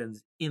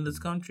locations in this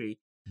country.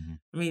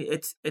 I mean,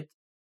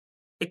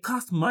 it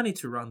costs money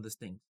to run this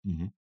thing.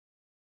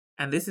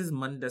 And this is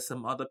money that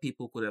some other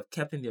people could have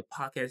kept in their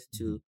pockets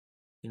to,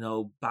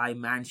 buy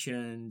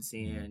mansions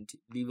and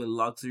live a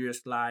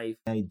luxurious life.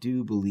 I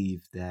do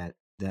believe that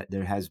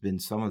there has been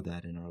some of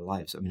that in our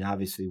lives. I mean,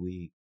 obviously,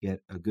 we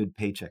get a good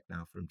paycheck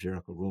now from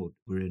Jericho Road.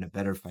 We're in a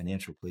better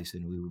financial place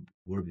than we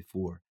were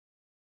before.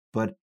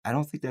 But I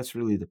don't think that's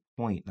really the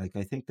point.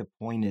 I think the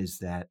point is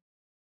that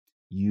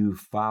you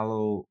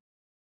follow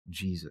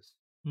Jesus.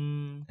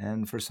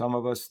 And for some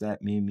of us,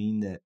 that may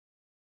mean that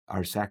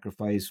our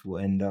sacrifice will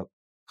end up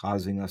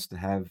causing us to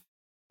have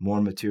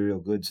more material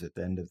goods at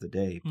the end of the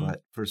day.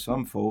 But for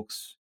some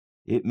folks,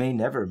 it may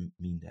never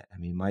mean that. I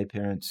mean, my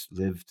parents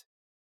lived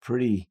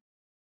pretty,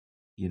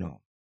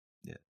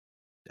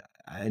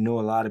 I know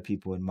a lot of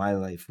people in my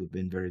life who've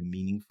been very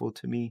meaningful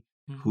to me,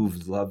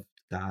 who've loved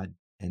God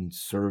and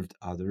served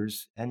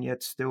others, and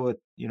yet still,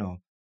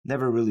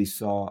 never really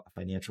saw a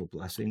financial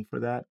blessing for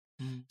that.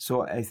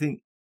 So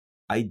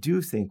I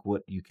do think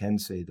what you can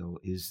say, though,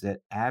 is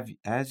that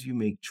as you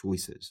make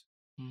choices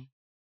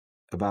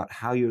about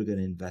how you're going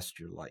to invest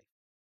your life,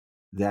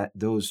 that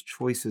those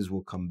choices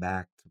will come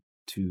back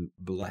to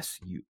bless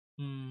you.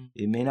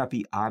 It may not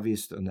be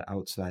obvious on the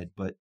outside,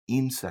 but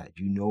inside,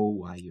 you know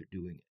why you're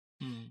doing it.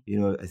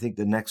 I think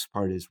the next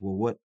part is,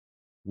 well,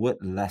 what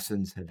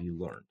lessons have you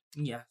learned?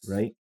 Yes.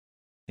 Right?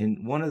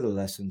 And one of the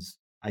lessons,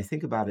 I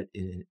think about it,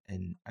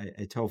 and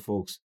I tell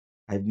folks,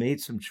 I've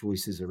made some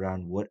choices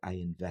around what I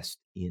invest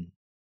in.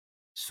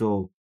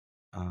 So,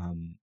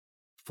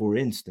 for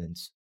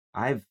instance,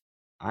 I've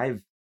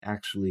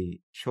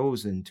actually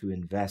chosen to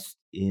invest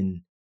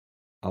in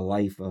a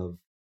life of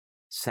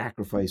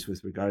sacrifice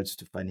with regards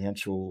to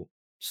financial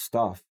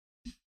stuff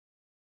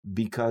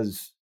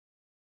because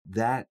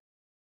that,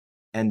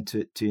 and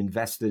to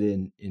invest it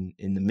in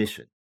the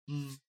mission.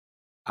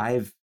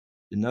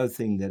 Another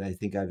thing that I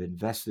think I've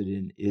invested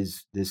in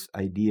is this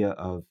idea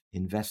of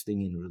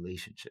investing in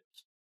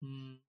relationships.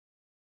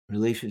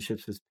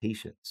 Relationships with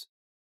patients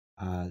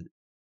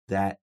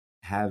that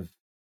have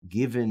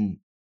given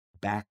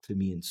back to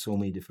me in so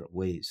many different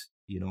ways.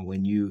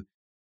 When you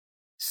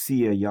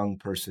see a young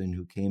person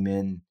who came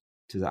in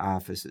to the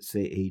office at,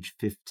 say, age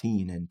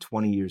 15, and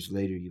 20 years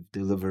later, you've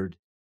delivered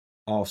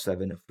all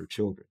 7 of her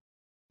children.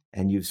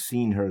 And you've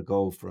seen her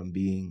go from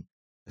being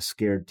a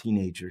scared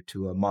teenager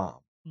to a mom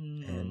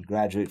and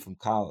graduate from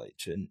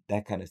college and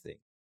that kind of thing.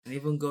 And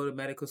even go to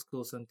medical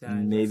school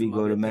sometimes. Maybe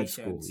go to med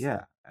school.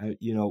 Yeah.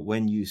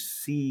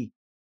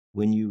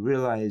 When you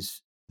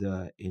realize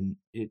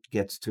it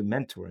gets to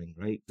mentoring,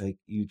 right? Like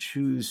you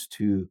choose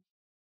to,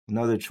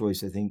 another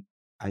choice I think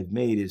I've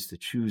made is to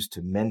choose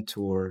to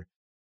mentor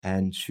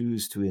and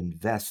choose to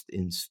invest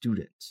in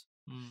students.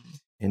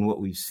 And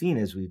what we've seen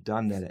as we've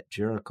done that at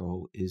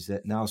Jericho is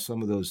that now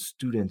some of those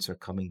students are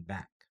coming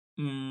back.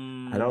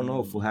 I don't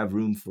know if we'll have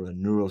room for a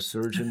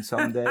neurosurgeon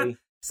someday.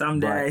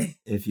 Someday.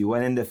 But if you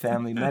went into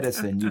family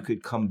medicine, you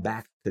could come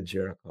back to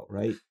Jericho,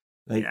 right?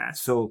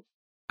 So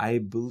I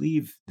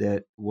believe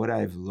that what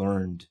I've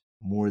learned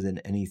more than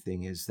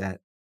anything is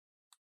that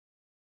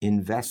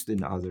invest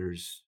in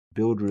others,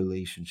 build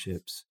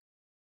relationships.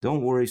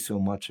 Don't worry so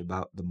much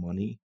about the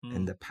money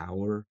and the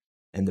power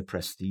and the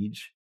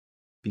prestige,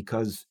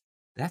 because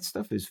that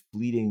stuff is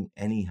fleeting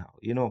anyhow.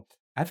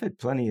 I've had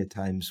plenty of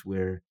times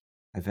where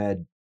I've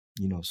had,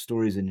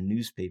 stories in the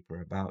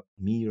newspaper about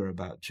me or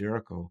about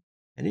Jericho,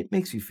 and it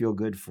makes you feel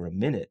good for a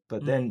minute,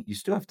 but then you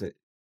still have to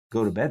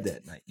go to bed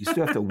that night. You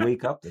still have to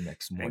wake up the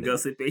next morning. And go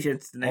see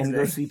patients the next day. And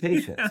go see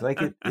patients.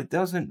 Like it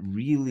doesn't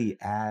really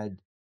add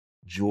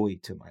joy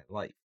to my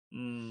life.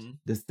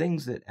 The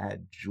things that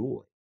add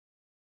joy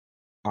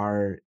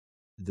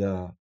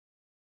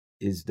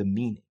is the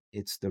meaning.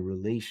 It's the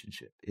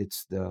relationship.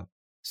 It's the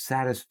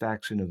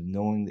satisfaction of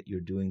knowing that you're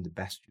doing the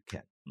best you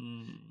can.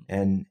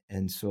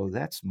 And so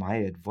that's my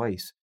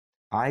advice.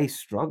 I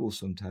struggle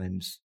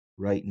sometimes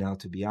right now,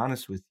 to be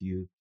honest with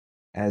you,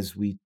 as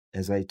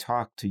I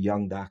talk to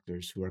young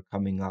doctors who are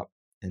coming up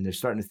and they're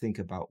starting to think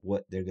about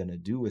what they're going to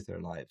do with their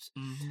lives.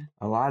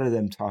 A lot of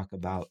them talk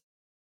about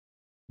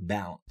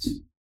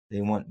balance.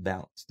 They want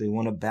balance. They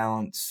want to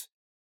balance,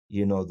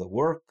 the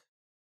work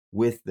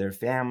with their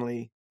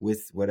family,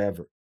 with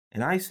whatever.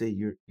 And I say,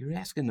 you're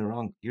asking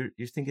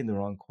you're thinking the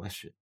wrong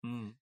question.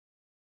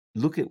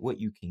 Look at what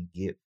you can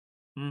give.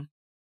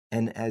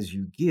 And as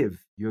you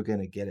give, you're going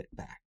to get it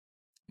back.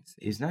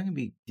 It's not going to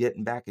be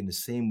getting back in the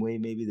same way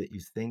maybe that you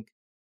think,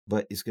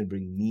 but it's going to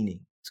bring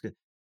meaning. It's good.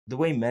 The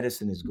way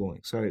medicine is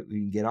going. Sorry, we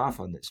can get off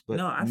on this, but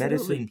no,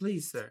 absolutely.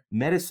 Please, sir.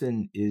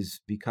 Medicine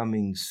is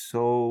becoming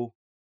so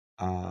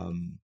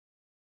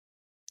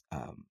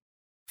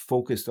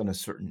focused on a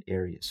certain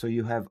area. So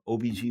you have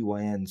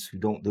OBGYNs who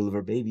don't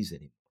deliver babies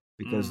anymore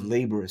because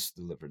laborists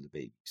deliver the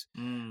babies.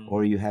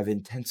 Or you have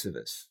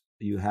intensivists.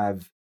 You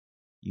have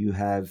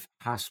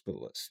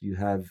hospitalists. You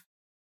have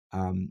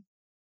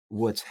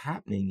what's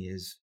happening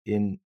is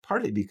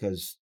partly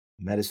because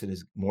medicine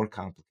is more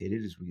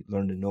complicated as we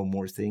learn to know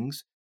more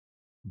things,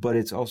 but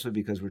it's also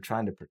because we're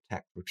trying to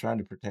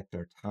protect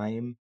our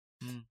time.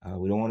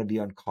 We don't want to be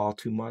on call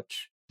too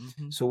much.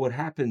 So what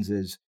happens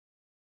is,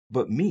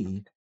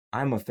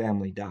 I'm a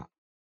family doc,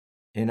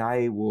 and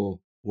I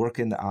will work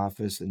in the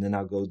office and then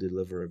I'll go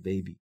deliver a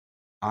baby.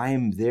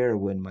 I'm there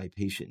when my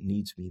patient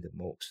needs me the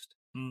most.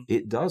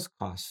 It does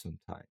cost some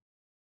time,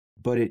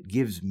 but it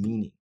gives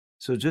meaning.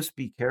 So just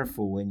be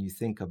careful when you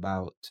think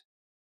about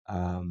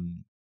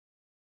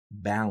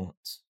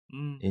balance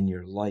in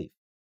your life,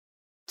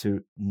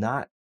 to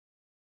not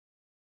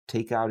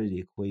take out of the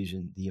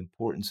equation the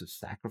importance of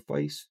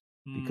sacrifice,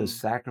 because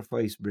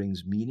sacrifice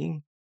brings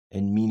meaning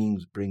and meaning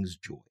brings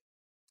joy.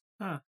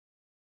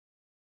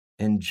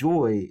 And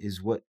joy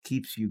is what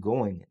keeps you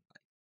going in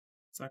life.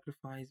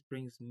 Sacrifice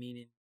brings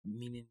meaning.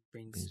 Meaning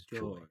brings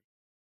joy.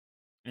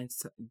 And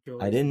joy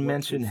I didn't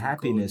mention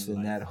happiness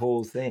in that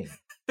whole thing.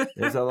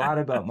 There's a lot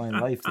about my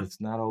life that's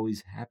not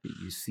always happy.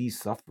 You see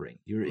suffering.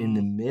 You're in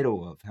the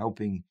middle of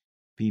helping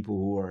people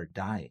who are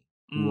dying,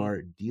 who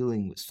are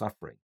dealing with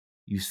suffering.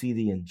 You see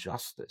the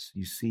injustice.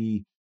 You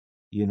see,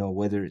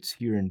 whether it's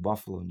here in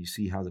Buffalo and you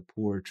see how the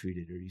poor are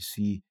treated, or you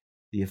see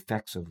the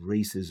effects of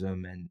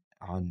racism and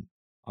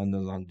on the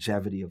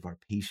longevity of our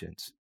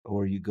patients,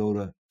 or you go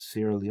to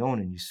Sierra Leone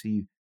and you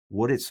see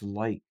what it's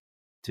like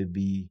to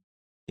be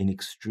in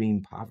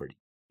extreme poverty.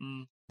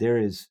 There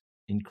is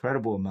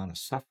incredible amount of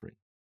suffering,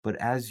 but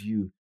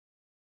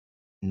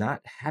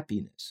not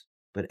happiness,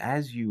 but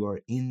as you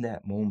are in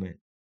that moment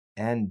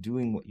and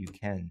doing what you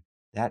can,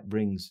 that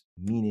brings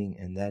meaning,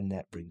 and then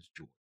that brings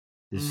joy.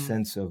 This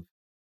sense of,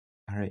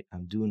 all right,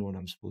 I'm doing what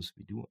I'm supposed to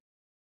be doing.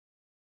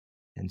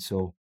 And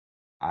so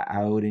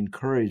I would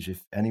encourage,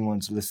 if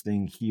anyone's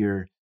listening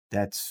here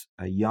that's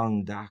a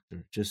young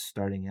doctor just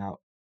starting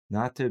out,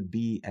 not to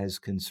be as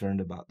concerned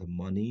about the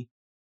money,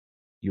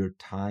 your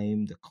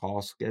time, the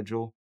call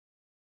schedule.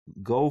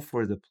 Go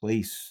for the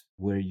place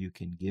where you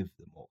can give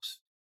the most,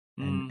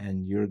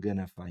 and you're going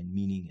to find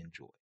meaning and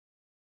joy.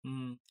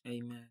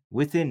 Amen.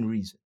 Within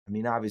reason. I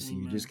mean, obviously,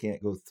 you just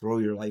can't go throw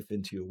your life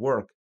into your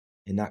work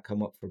and not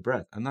come up for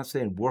breath. I'm not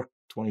saying work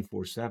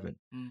 24/7.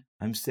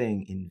 I'm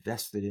saying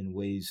invest it in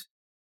ways.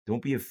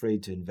 Don't be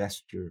afraid to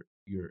invest your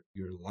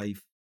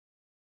life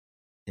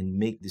and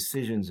make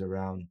decisions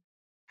around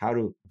how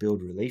to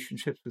build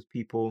relationships with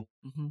people,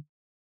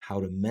 how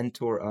to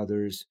mentor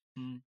others.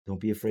 Don't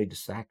be afraid to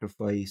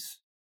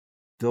sacrifice.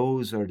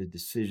 Those are the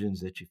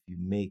decisions that if you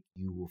make,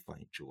 you will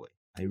find joy.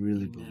 I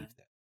really believe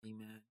that.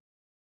 Amen.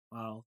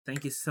 Wow.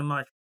 Thank you so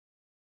much.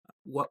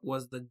 What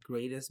was the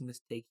greatest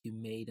mistake you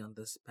made on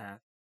this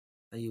path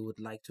that you would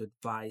like to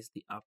advise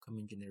the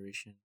upcoming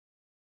generation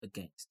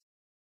against?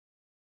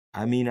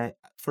 I mean,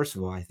 first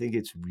of all, I think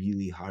it's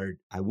really hard.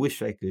 I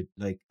wish I could,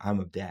 I'm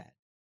a dad,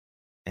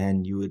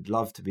 and you would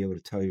love to be able to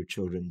tell your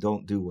children,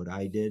 don't do what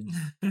I did,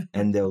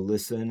 and they'll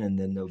listen, and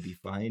then they'll be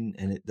fine.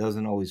 And it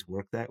doesn't always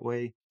work that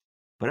way.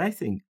 But I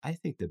think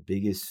the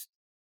biggest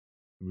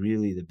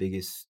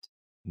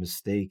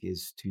mistake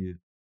is to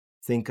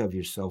think of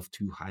yourself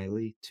too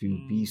highly,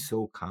 to be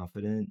so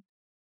confident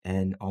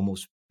and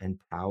almost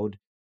proud,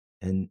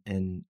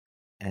 and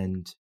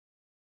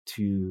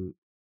to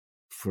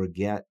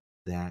forget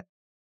that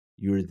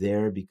you're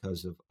there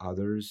because of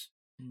others,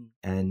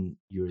 and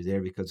you're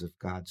there because of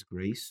God's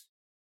grace,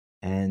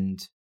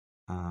 and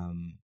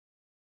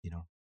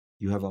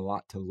you have a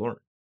lot to learn,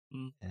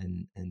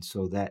 and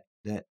so that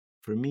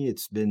for me,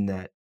 it's been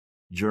that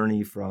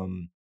journey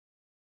from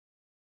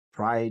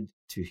pride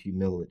to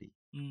humility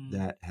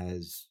that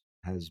has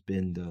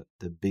been the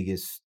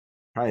biggest,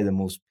 probably the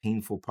most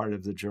painful part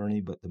of the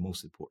journey, but the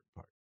most important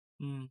part.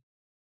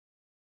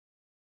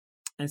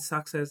 And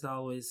success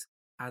always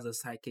has a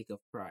sidekick of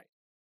pride.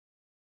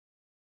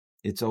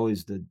 It's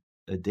always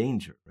a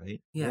danger,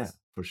 right? Yes. Yeah,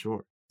 for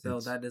sure.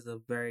 So that is a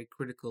very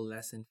critical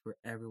lesson for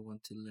everyone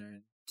to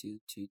learn, to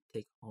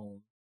take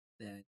home,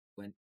 that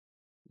when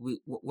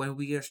we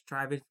are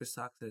striving for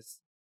success,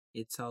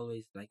 it's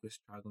always like we're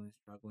struggling,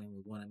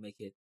 we want to make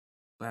it.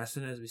 But as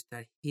soon as we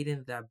start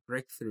hitting that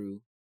breakthrough,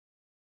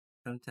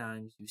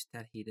 sometimes we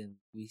start hitting,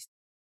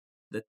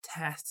 the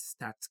test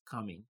starts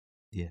coming.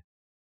 Yeah.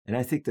 And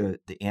I think the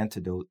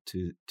antidote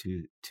to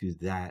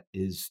that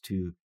is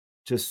to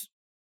just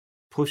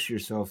push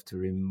yourself, to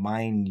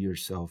remind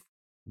yourself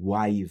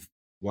why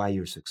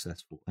you're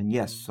successful. And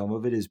yes, some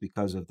of it is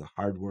because of the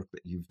hard work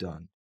that you've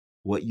done,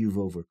 what you've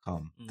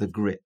overcome, the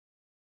grit.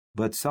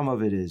 But some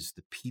of it is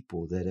the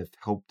people that have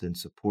helped and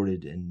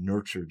supported and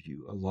nurtured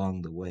you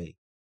along the way.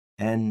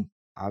 And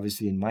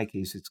obviously, in my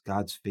case, it's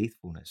God's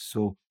faithfulness.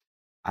 So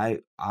I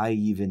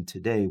even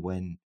today,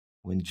 when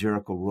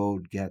Jericho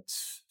Road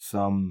gets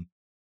some,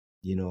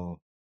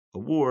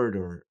 award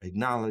or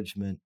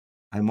acknowledgement,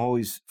 I'm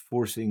always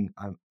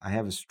I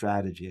have a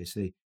strategy. I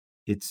say,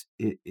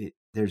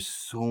 there's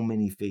so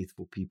many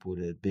faithful people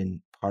that have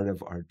been part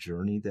of our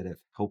journey that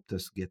have helped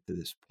us get to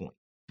this point.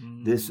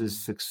 This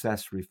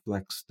success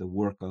reflects the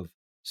work of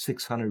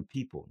 600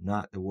 people,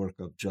 not the work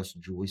of just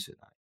Joyce and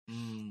I.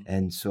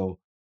 And so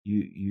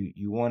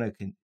you want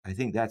to, I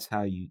think that's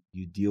how you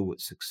deal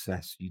with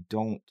success. You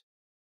don't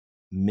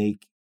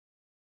make,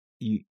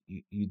 you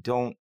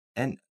don't,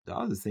 and the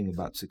other thing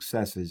about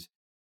success is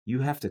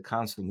you have to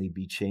constantly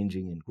be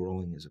changing and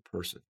growing as a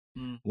person.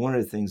 One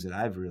of the things that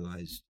I've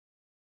realized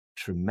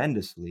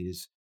tremendously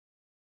is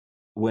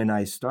when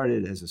I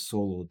started as a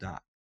solo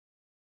doc,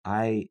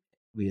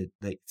 we had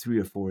like 3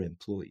 or 4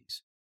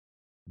 employees.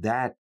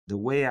 That the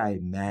way I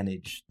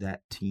manage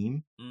that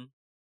team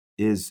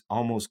is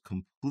almost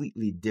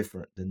completely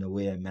different than the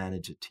way I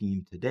manage a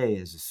team today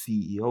as a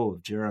CEO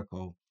of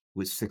Jericho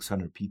with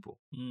 600 people.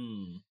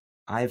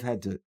 I've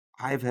had to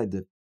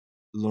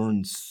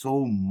learn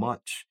so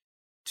much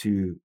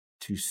to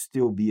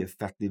still be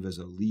effective as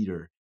a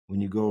leader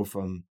when you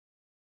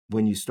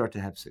start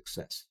to have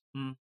success.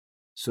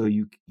 So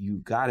you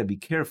got to be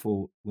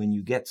careful when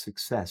you get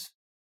success,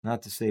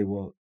 not to say,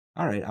 well,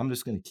 all right, I'm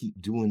just going to keep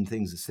doing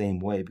things the same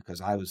way because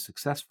I was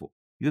successful.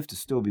 You have to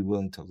still be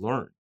willing to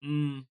learn.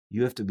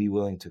 You have to be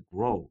willing to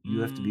grow.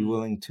 You have to be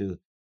willing to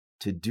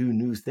do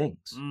new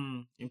things.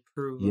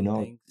 Improve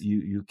things.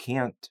 You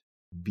can't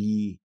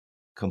be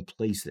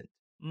complacent.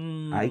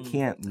 I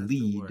can't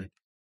lead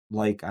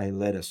like I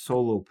led a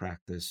solo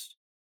practice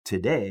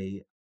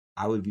today.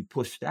 I would be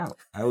pushed out.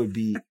 I would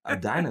be a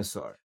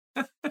dinosaur.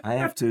 I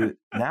have to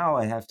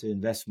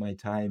invest my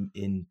time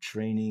in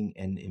training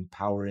and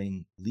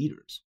empowering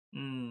leaders.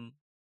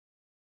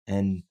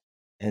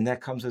 And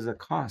that comes as a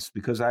cost,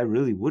 because I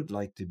really would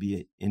like to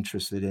be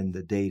interested in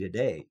the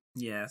day-to-day.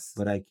 Yes.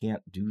 But I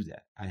can't do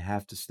that. I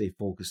have to stay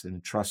focused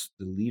and trust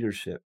the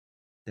leadership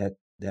that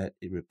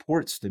it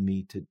reports to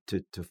me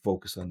to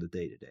focus on the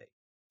day-to-day.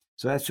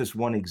 So that's just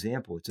one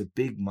example. It's a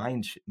big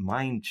mind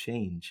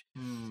change.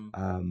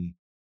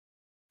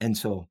 And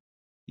so,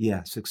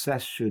 yeah,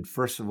 success should,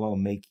 first of all,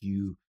 make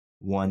you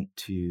want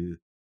to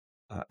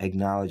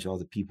acknowledge all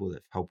the people that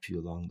have helped you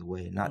along the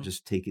way and not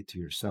just take it to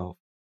yourself.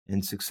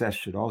 And success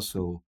should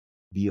also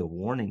be a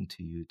warning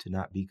to you to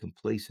not be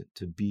complacent,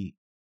 to be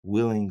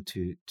willing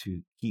to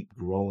keep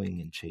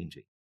growing and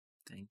changing.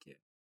 Thank you.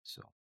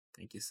 So,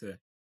 thank you, sir.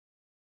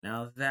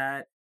 Now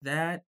that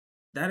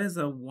is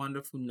a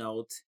wonderful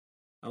note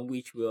on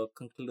which we'll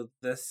conclude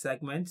this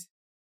segment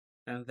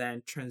and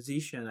then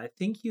transition. I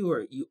think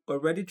you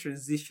already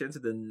transitioned to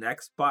the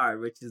next part,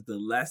 which is the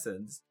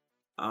lessons.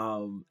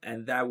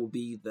 And that will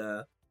be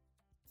the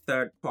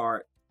third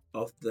part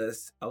of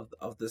this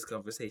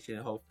conversation.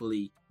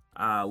 Hopefully,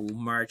 we'll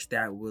merge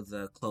that with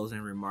the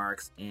closing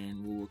remarks,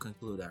 and we will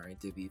conclude our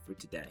interview for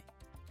today.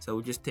 So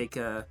we'll just take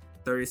a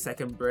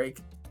 30-second break,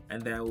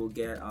 and then we'll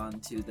get on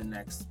to the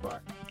next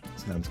part.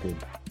 Sounds good.